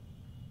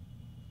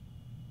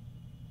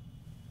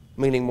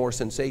 Meaning more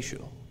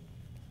sensational.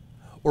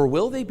 Or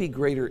will they be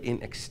greater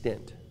in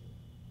extent?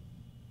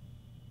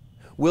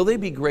 Will they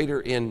be greater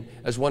in,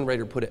 as one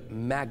writer put it,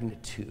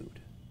 magnitude?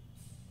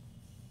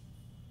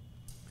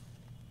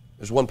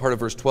 There's one part of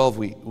verse 12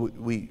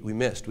 we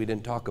missed, we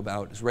didn't talk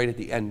about. It's right at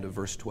the end of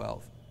verse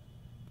 12.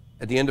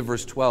 At the end of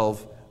verse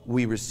 12,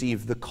 we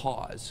receive the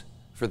cause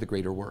for the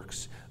greater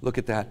works. Look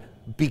at that.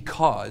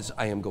 Because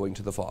I am going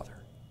to the Father.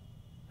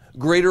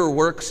 Greater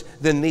works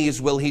than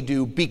these will he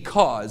do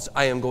because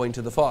I am going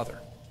to the Father.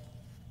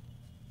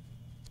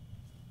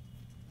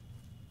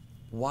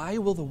 Why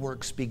will the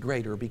works be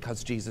greater?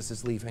 Because Jesus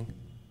is leaving.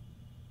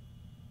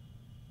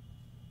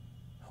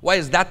 Why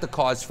is that the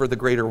cause for the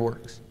greater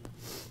works?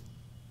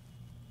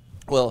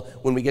 Well,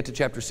 when we get to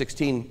chapter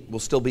 16, we'll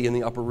still be in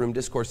the upper room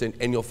discourse, and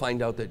you'll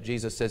find out that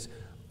Jesus says,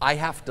 I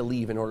have to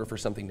leave in order for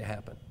something to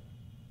happen.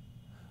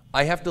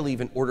 I have to leave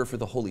in order for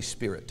the Holy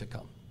Spirit to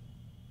come.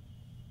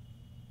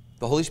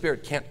 The Holy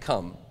Spirit can't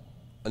come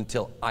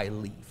until I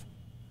leave.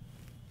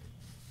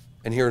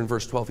 And here in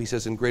verse 12, he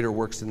says, in greater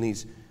works than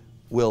these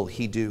will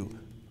he do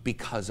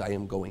because I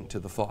am going to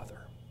the Father.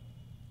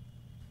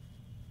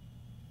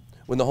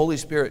 When the Holy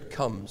Spirit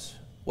comes,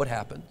 what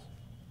happens?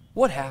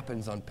 What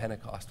happens on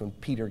Pentecost when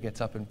Peter gets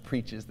up and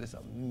preaches this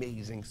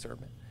amazing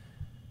sermon?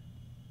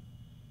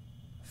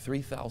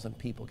 3,000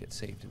 people get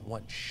saved in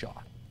one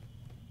shot.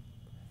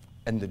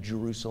 And the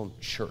Jerusalem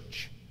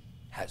church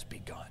has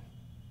begun.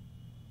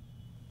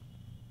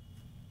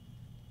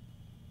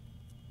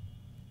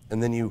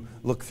 And then you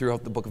look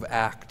throughout the book of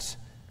Acts,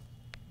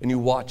 and you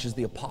watch as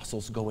the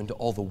apostles go into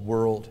all the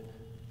world,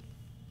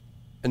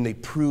 and they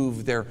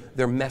prove their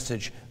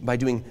message by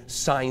doing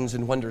signs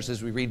and wonders,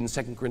 as we read in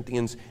 2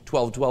 Corinthians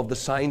 12:12. The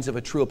signs of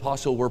a true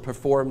apostle were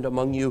performed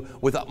among you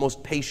with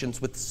utmost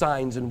patience, with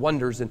signs and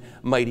wonders and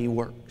mighty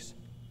works.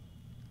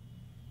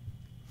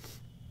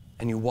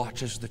 And you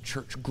watch as the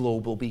church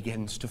global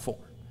begins to form.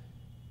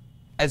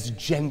 As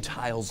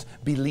Gentiles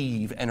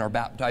believe and are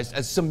baptized,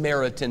 as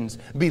Samaritans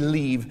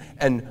believe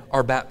and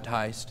are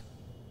baptized.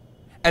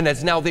 And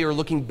as now they are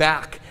looking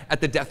back at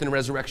the death and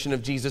resurrection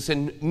of Jesus,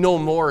 and no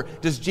more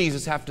does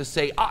Jesus have to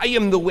say, I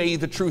am the way,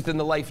 the truth, and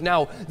the life.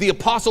 Now, the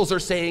apostles are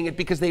saying it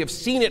because they have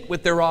seen it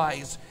with their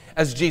eyes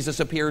as Jesus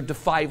appeared to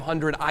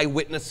 500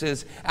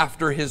 eyewitnesses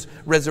after his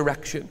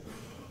resurrection.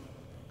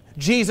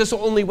 Jesus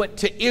only went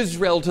to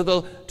Israel, to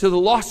the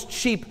lost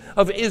sheep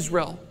of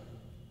Israel.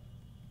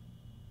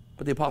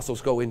 But the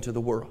apostles go into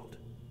the world.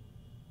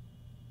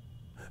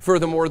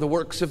 Furthermore, the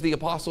works of the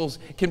apostles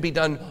can be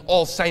done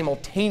all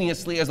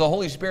simultaneously as the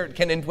Holy Spirit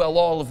can indwell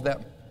all of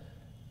them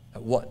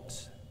at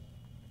once.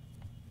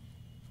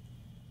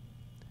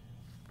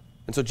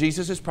 And so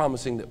Jesus is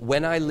promising that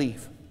when I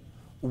leave,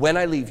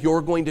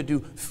 you're going to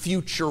do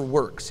future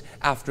works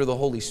after the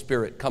Holy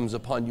Spirit comes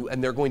upon you,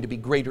 and they're going to be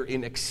greater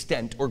in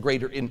extent or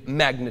greater in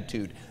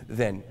magnitude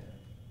than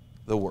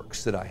the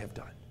works that I have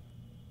done.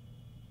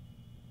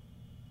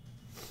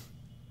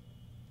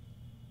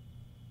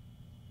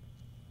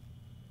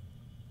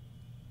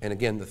 And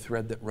again, the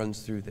thread that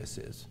runs through this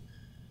is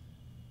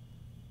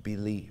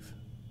believe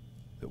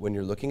that when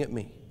you're looking at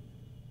me,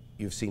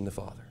 you've seen the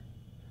Father,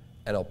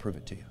 and I'll prove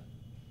it to you.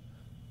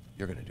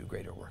 You're going to do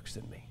greater works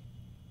than me.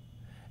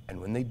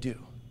 And when they do,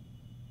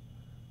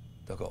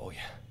 they'll go, oh yeah,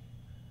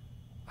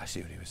 I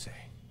see what he was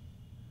saying.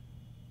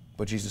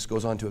 But Jesus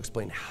goes on to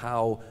explain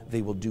how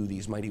they will do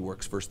these mighty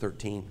works. Verse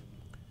 13,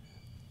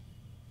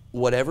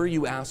 whatever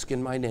you ask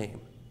in my name,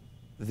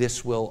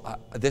 this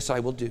I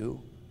will do,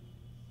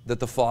 that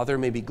the Father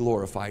may be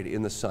glorified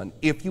in the Son.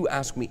 If you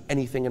ask me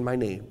anything in my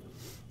name,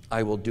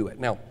 I will do it.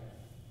 Now,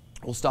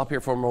 we'll stop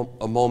here for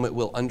a moment.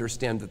 We'll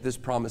understand that this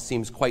promise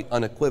seems quite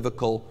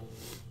unequivocal.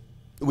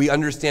 We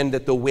understand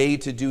that the way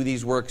to do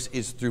these works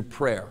is through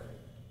prayer.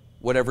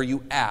 Whatever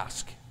you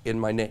ask in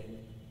my name.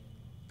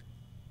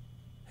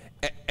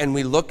 And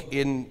we look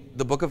in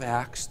the book of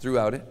Acts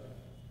throughout it.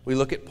 We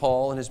look at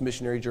Paul and his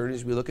missionary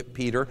journeys. We look at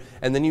Peter.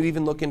 And then you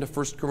even look into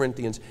 1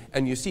 Corinthians,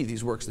 and you see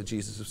these works that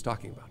Jesus was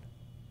talking about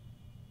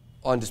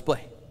on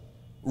display.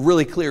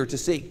 Really clear to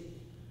see.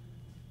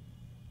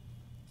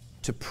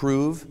 To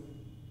prove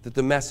that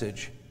the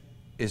message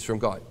is from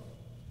God.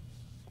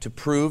 To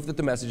prove that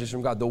the message is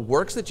from God. The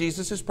works that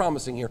Jesus is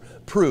promising here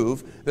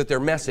prove that their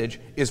message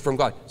is from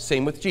God.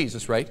 Same with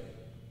Jesus, right?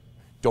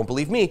 Don't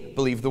believe me,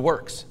 believe the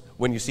works.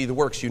 When you see the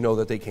works, you know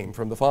that they came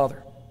from the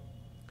Father.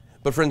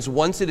 But friends,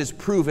 once it is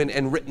proven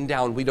and written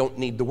down, we don't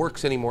need the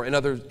works anymore. In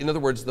other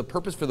words, the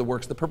purpose for the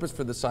works, the purpose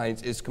for the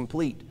signs is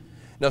complete.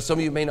 Now, some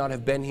of you may not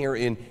have been here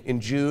in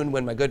June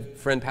when my good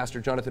friend Pastor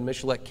Jonathan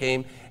Michelet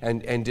came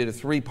and did a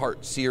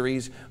 3-part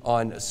series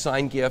on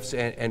sign gifts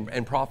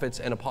and prophets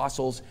and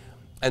apostles,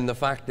 and the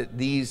fact that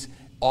these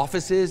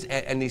offices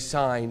and these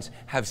signs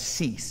have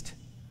ceased.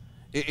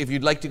 If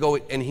you'd like to go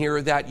and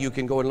hear that, you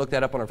can go and look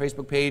that up on our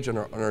Facebook page, on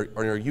our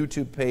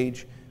YouTube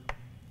page.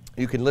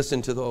 You can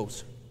listen to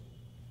those.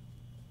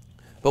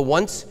 But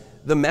once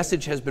the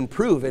message has been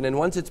proven and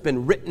once it's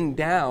been written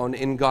down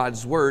in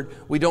God's Word,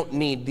 we don't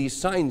need these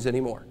signs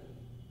anymore.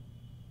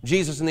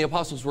 Jesus and the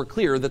apostles were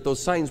clear that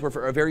those signs were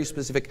for a very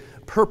specific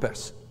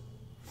purpose.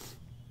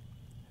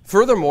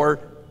 Furthermore,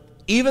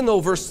 even though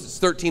verses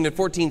 13 and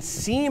 14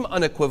 seem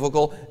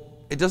unequivocal,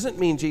 it doesn't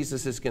mean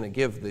Jesus is going to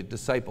give the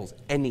disciples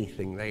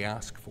anything they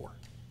ask for.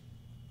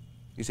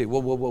 You say,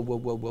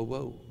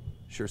 whoa.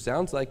 Sure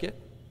sounds like it.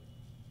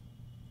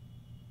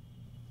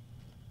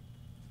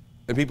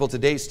 And people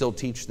today still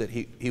teach that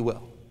he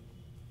will.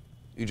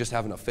 You just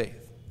have enough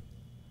faith.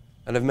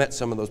 And I've met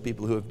some of those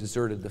people who have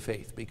deserted the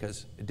faith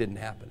because it didn't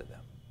happen to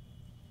them.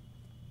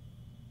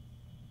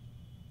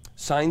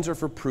 Signs are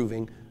for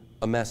proving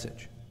a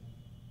message.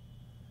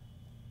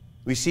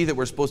 We see that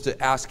we're supposed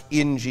to ask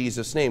in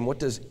Jesus' name. What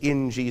does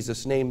in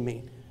Jesus' name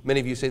mean? Many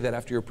of you say that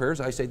after your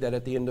prayers. I say that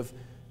at the end of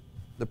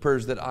the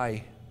prayers that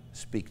I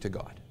speak to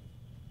God.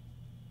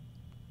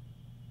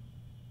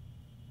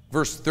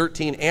 Verse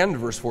 13 and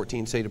verse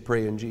 14 say to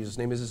pray in Jesus'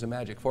 name. Is this a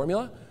magic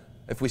formula?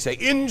 If we say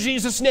in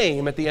Jesus'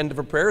 name at the end of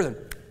a prayer, then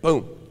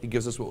boom, he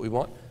gives us what we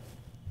want.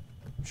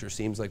 Sure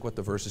seems like what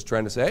the verse is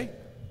trying to say.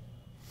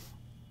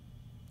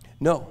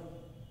 No,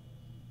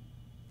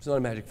 it's not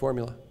a magic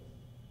formula.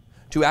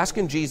 To ask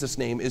in Jesus'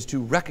 name is to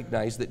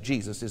recognize that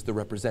Jesus is the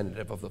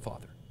representative of the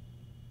Father.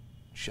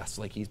 Just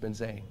like he's been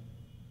saying.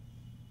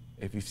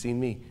 If you've seen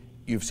me,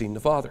 you've seen the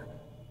Father.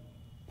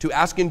 To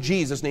ask in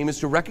Jesus' name is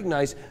to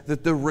recognize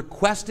that the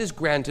request is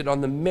granted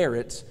on the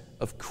merits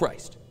of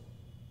Christ.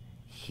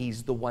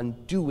 He's the one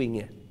doing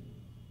it.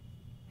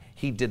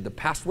 He did the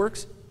past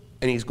works,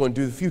 and he's going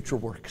to do the future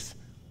works.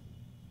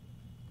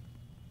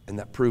 And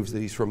that proves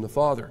that he's from the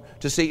Father.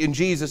 To say in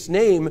Jesus'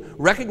 name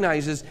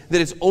recognizes that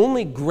it's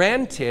only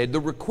granted, the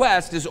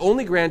request is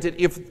only granted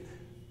if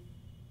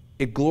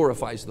it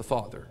glorifies the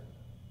Father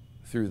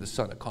through the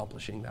Son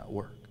accomplishing that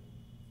work.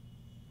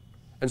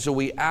 And so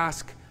we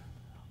ask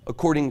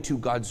according to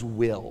God's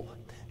will.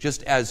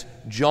 Just as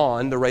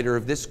John, the writer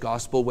of this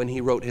gospel, when he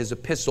wrote his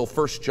epistle,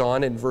 1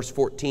 John in verse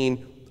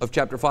 14 of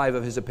chapter 5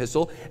 of his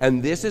epistle,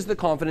 and this is the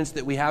confidence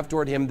that we have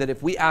toward him, that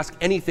if we ask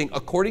anything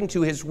according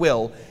to his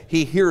will,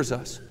 he hears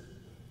us.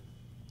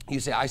 You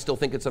say, I still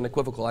think it's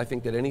unequivocal. I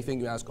think that anything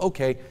you ask,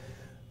 okay,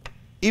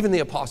 even the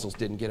apostles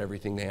didn't get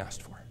everything they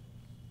asked for.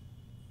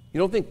 You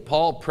don't think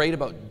Paul prayed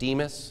about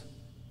Demas?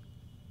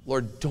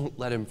 Lord, don't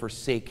let him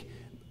forsake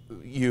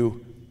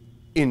you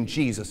in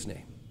Jesus'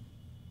 name.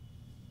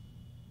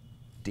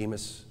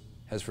 Demas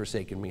has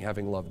forsaken me,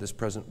 having loved this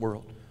present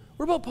world.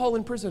 What about Paul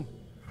in prison?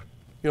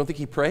 You don't think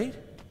he prayed?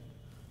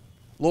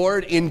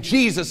 Lord, in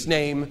Jesus'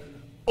 name,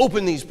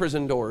 open these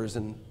prison doors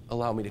and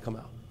allow me to come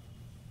out.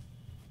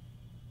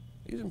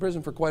 He was in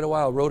prison for quite a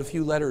while, wrote a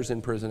few letters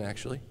in prison,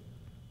 actually.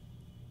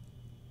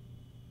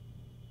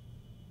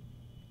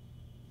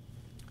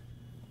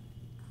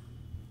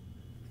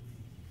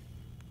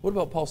 What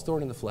about Paul's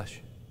thorn in the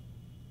flesh?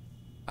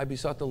 I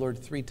besought the Lord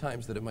 3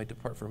 times that it might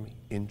depart from me,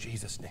 in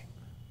Jesus' name.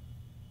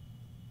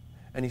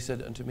 And he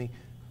said unto me,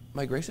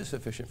 my grace is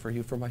sufficient for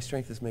you, for my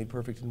strength is made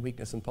perfect in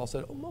weakness. And Paul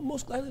said, oh,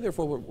 most gladly,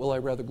 therefore, will I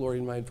rather glory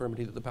in my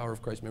infirmity, that the power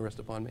of Christ may rest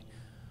upon me.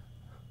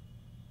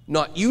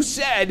 Not you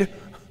said,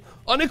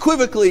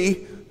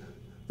 unequivocally,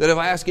 that if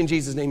I ask in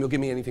Jesus' name, you'll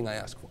give me anything I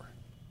ask for.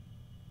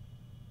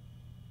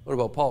 What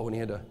about Paul when he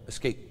had to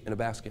escape in a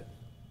basket?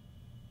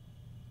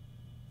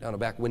 Down a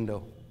back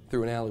window,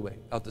 through an alleyway,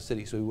 out the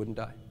city so he wouldn't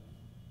die.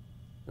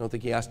 You don't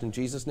think he asked in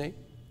Jesus' name?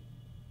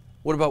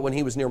 What about when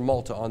he was near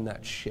Malta on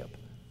that ship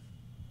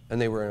and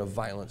they were in a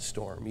violent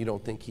storm? You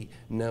don't think he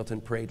knelt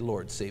and prayed,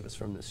 Lord, save us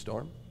from this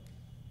storm?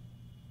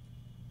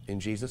 In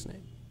Jesus'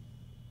 name?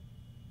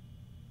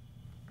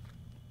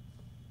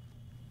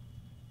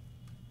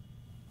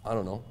 I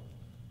don't know.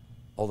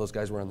 All those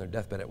guys were on their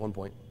deathbed at one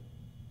point.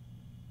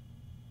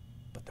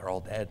 But they're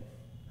all dead.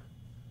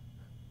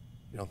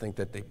 You don't think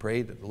that they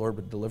prayed that the Lord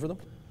would deliver them?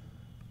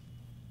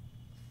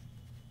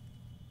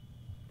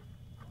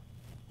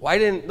 Why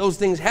didn't those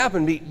things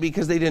happen?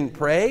 Because they didn't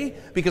pray?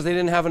 Because they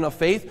didn't have enough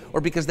faith? Or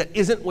because that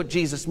isn't what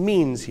Jesus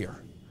means here?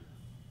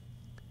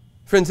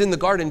 Friends, in the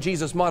garden,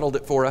 Jesus modeled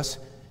it for us.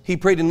 He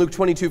prayed in Luke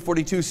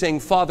 22:42, saying,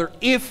 Father,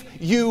 if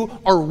you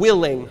are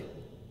willing,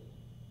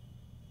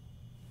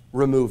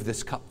 remove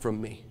this cup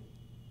from me.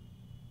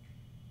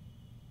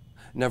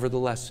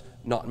 Nevertheless,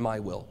 not my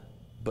will,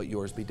 but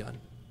yours be done.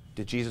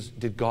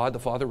 Did God the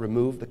Father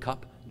remove the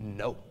cup?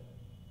 No.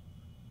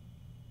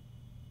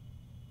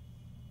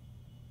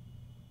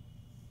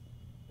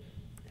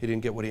 He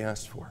didn't get what he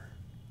asked for.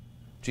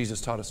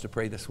 Jesus taught us to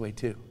pray this way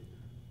too.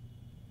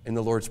 In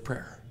the Lord's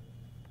Prayer,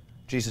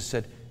 Jesus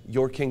said,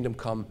 your kingdom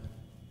come,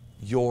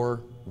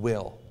 your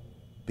will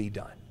be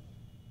done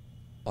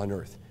on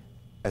earth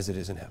as it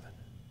is in heaven.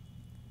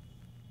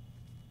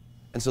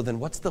 And so then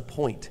what's the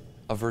point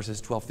of verses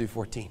 12 through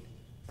 14?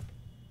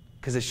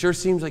 Because it sure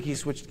seems like he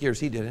switched gears.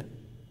 He didn't.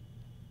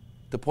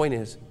 The point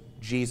is,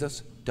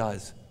 Jesus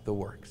does the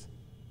works.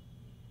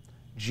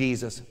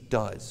 Jesus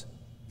does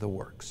the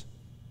works.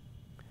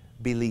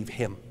 Believe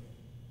him.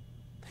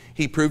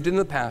 He proved it in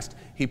the past.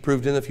 He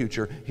proved it in the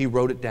future. He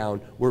wrote it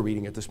down. We're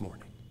reading it this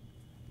morning.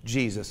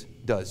 Jesus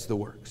does the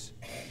works.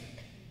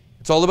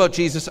 It's all about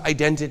Jesus'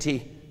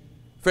 identity.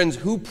 Friends,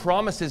 who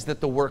promises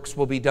that the works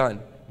will be done?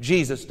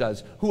 Jesus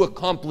does. Who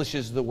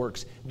accomplishes the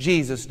works?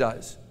 Jesus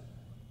does.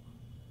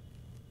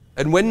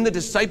 And when the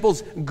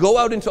disciples go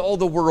out into all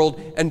the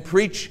world and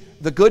preach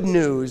the good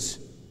news,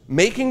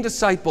 making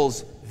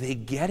disciples, they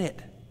get it.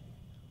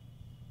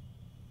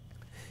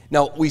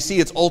 Now, we see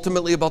it's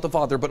ultimately about the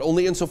Father, but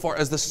only insofar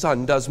as the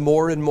Son does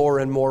more and more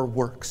and more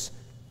works.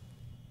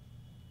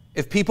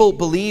 If people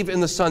believe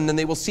in the Son, then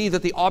they will see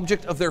that the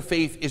object of their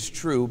faith is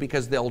true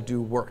because they'll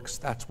do works.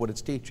 That's what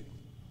it's teaching.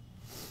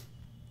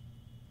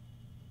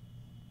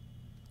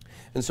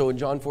 And so in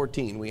John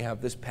 14, we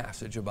have this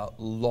passage about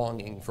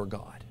longing for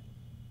God,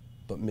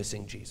 but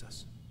missing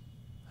Jesus.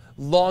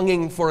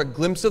 Longing for a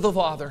glimpse of the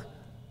Father,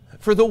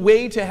 for the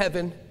way to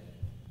heaven,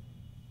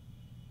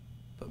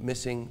 but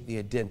missing the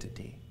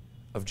identity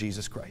of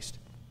Jesus Christ.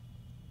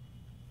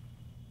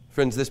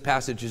 Friends, this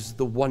passage is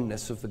the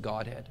oneness of the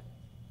Godhead,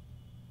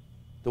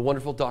 the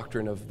wonderful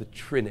doctrine of the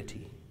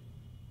Trinity.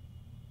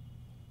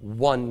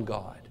 One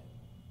God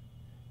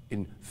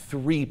in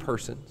three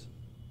persons,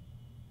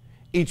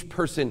 each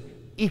person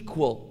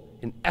equal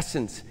in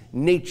essence,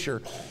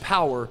 nature,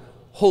 power,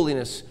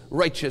 holiness,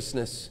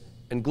 righteousness,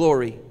 and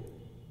glory,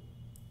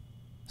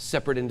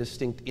 separate and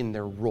distinct in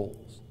their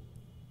roles.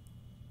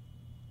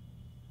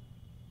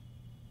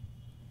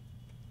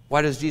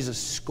 Why does Jesus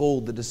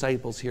scold the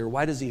disciples here?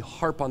 Why does he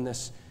harp on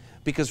this?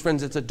 Because,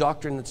 friends, it's a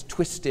doctrine that's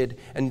twisted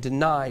and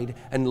denied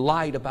and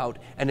lied about,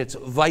 and it's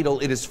vital,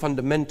 it is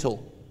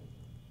fundamental.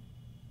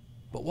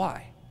 But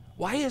why?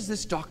 Why is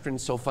this doctrine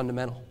so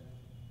fundamental?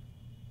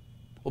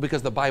 Well,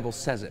 because the Bible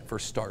says it, for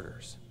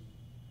starters.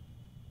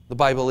 The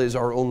Bible is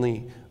our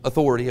only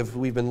authority, as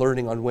we've been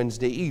learning on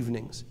Wednesday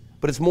evenings.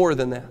 But it's more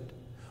than that.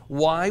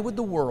 Why would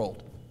the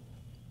world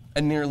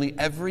and nearly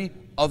every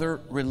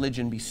other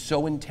religion be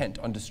so intent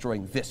on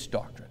destroying this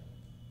doctrine?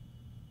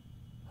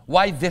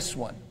 Why this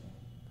one?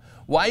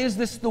 Why is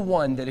this the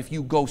one that if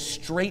you go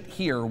straight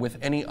here with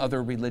any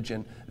other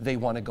religion, they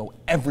want to go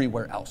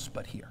everywhere else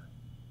but here?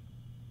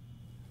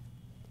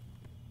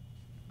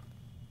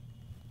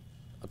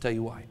 I'll tell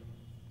you why.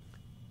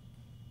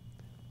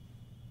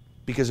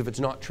 Because if it's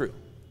not true,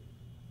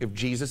 if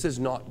Jesus is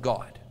not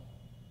God,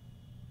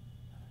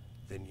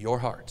 then your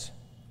hearts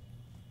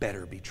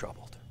better be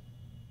troubled.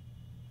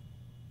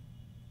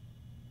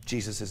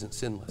 Jesus isn't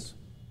sinless.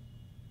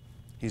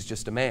 He's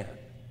just a man,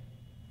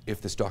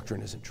 if this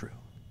doctrine isn't true.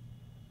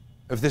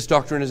 If this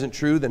doctrine isn't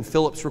true, then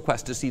Philip's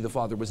request to see the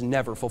Father was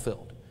never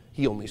fulfilled.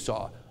 He only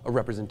saw a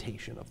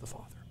representation of the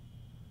Father.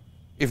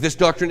 If this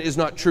doctrine is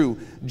not true,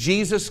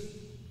 Jesus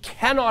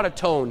cannot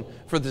atone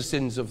for the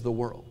sins of the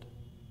world.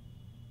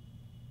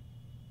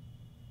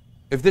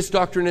 If this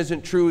doctrine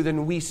isn't true,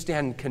 then we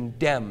stand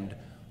condemned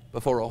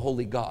before a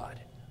holy God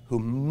who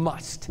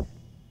must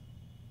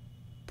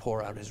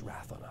pour out his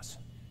wrath on us.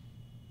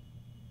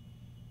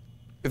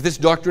 If this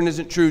doctrine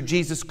isn't true,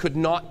 Jesus could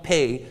not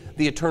pay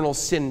the eternal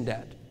sin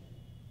debt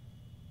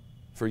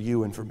for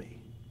you and for me.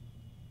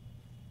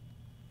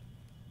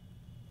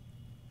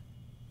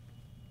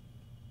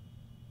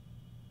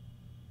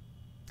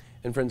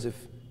 And friends, if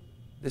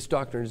this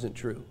doctrine isn't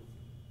true,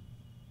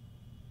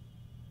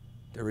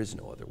 there is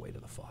no other way to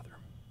the Father.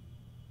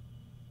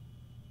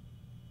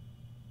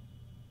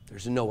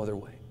 There's no other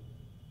way.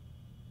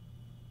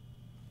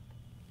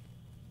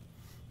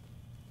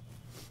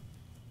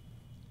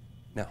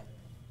 Now,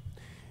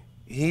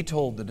 he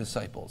told the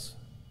disciples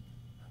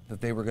that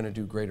they were going to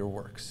do greater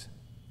works.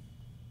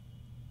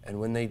 And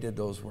when they did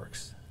those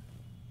works,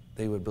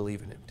 they would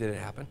believe in him. Did it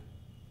happen?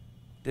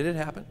 Did it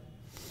happen?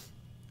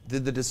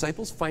 Did the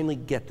disciples finally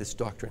get this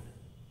doctrine?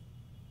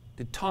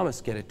 Did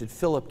Thomas get it? Did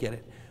Philip get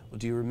it? Well,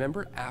 do you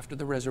remember after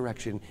the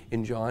resurrection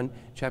in John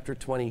chapter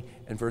 20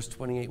 and verse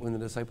 28 when the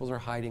disciples are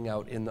hiding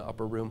out in the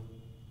upper room?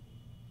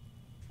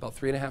 About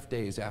 3.5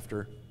 days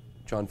after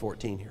John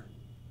 14 here.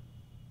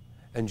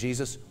 And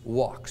Jesus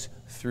walks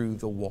through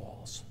the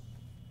walls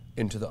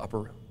into the upper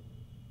room,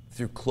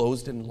 through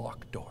closed and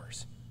locked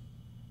doors.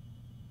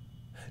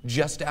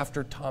 Just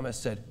after Thomas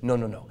said,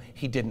 no,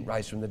 he didn't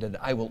rise from the dead.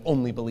 I will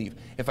only believe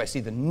if I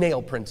see the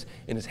nail prints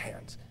in his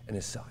hands and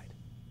his side.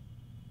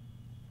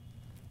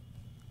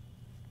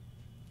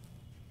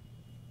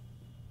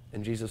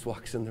 And Jesus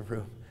walks in the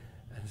room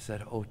and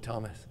said, "Oh,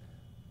 Thomas,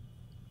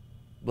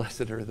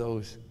 blessed are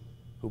those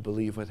who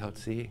believe without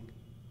seeing.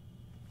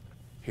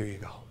 Here you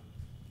go."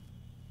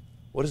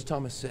 What does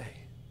Thomas say?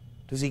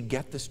 Does he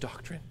get this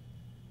doctrine?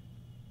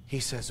 He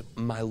says,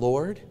 "My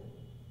Lord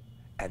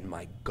and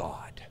my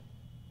God."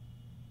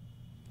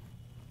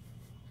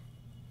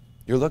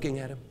 You're looking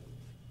at him.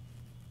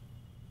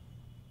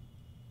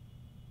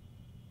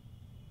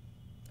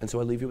 And so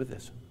I leave you with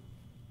this.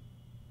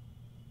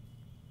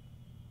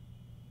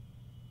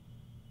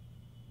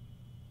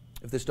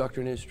 If this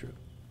doctrine is true,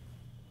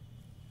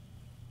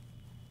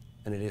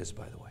 and it is,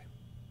 by the way,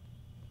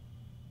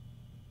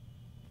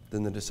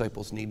 then the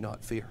disciples need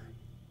not fear.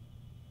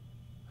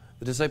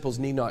 The disciples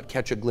need not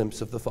catch a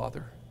glimpse of the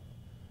Father,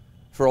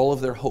 for all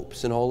of their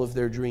hopes and all of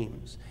their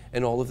dreams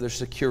and all of their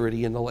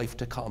security in the life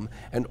to come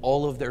and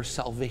all of their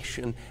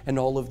salvation and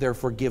all of their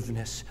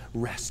forgiveness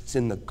rests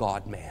in the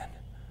God-man.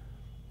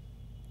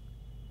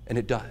 And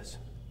it does.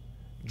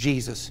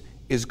 Jesus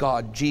is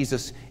God.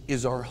 Jesus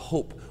is our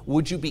hope.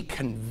 Would you be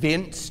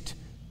convinced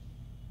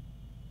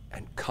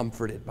and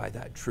comforted by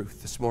that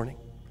truth this morning?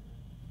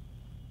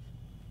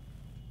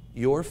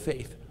 Your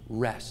faith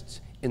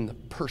rests in the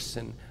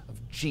person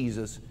of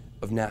Jesus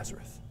of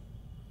Nazareth.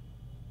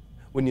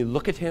 When you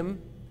look at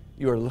him,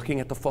 you are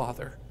looking at the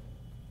Father.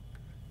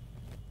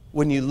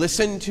 When you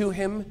listen to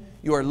him,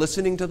 you are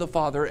listening to the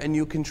Father, and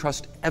you can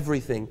trust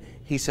everything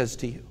he says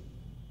to you.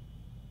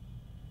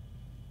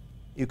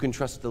 You can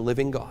trust the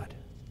living God,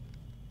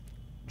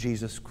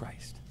 Jesus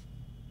Christ,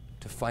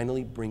 to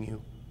finally bring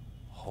you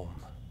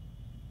home.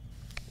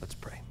 Let's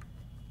pray.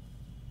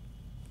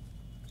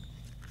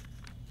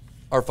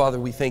 Our Father,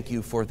 we thank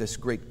you for this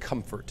great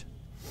comfort.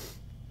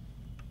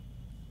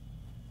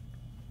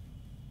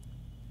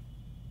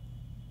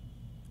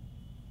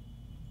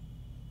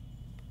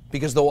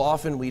 Because though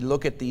often we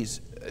look at these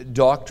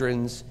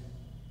doctrines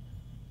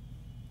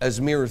as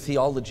mere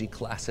theology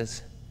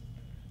classes,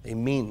 they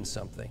mean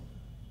something.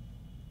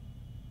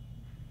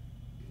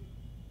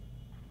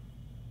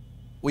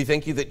 We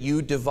thank you that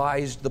you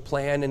devised the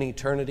plan in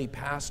eternity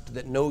past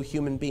that no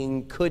human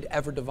being could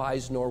ever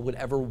devise nor would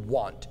ever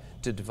want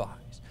to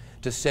devise,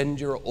 to send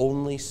your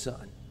only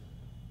Son,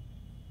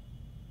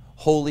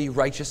 holy,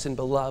 righteous, and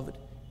beloved,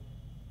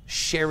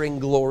 sharing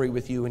glory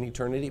with you in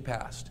eternity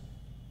past,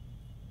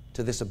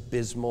 to this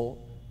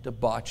abysmal,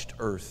 debauched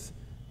earth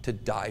to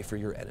die for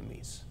your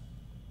enemies.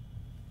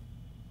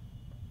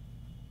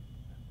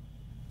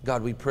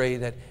 God, we pray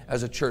that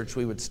as a church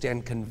we would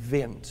stand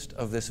convinced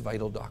of this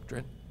vital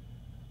doctrine,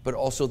 but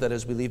also that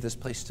as we leave this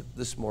place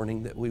this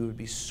morning, that we would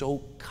be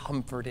so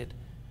comforted,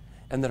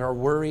 and that our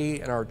worry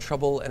and our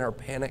trouble and our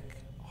panic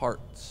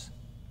hearts,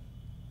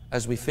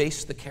 as we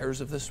face the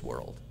cares of this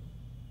world,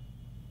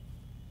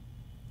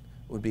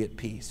 would be at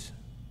peace.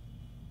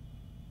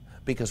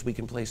 Because we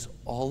can place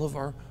all of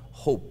our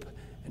hope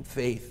and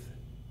faith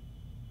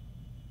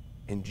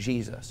in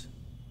Jesus,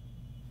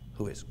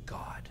 who is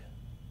God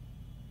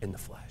in the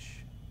flesh.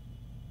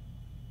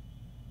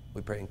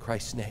 We pray in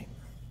Christ's name.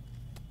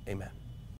 Amen.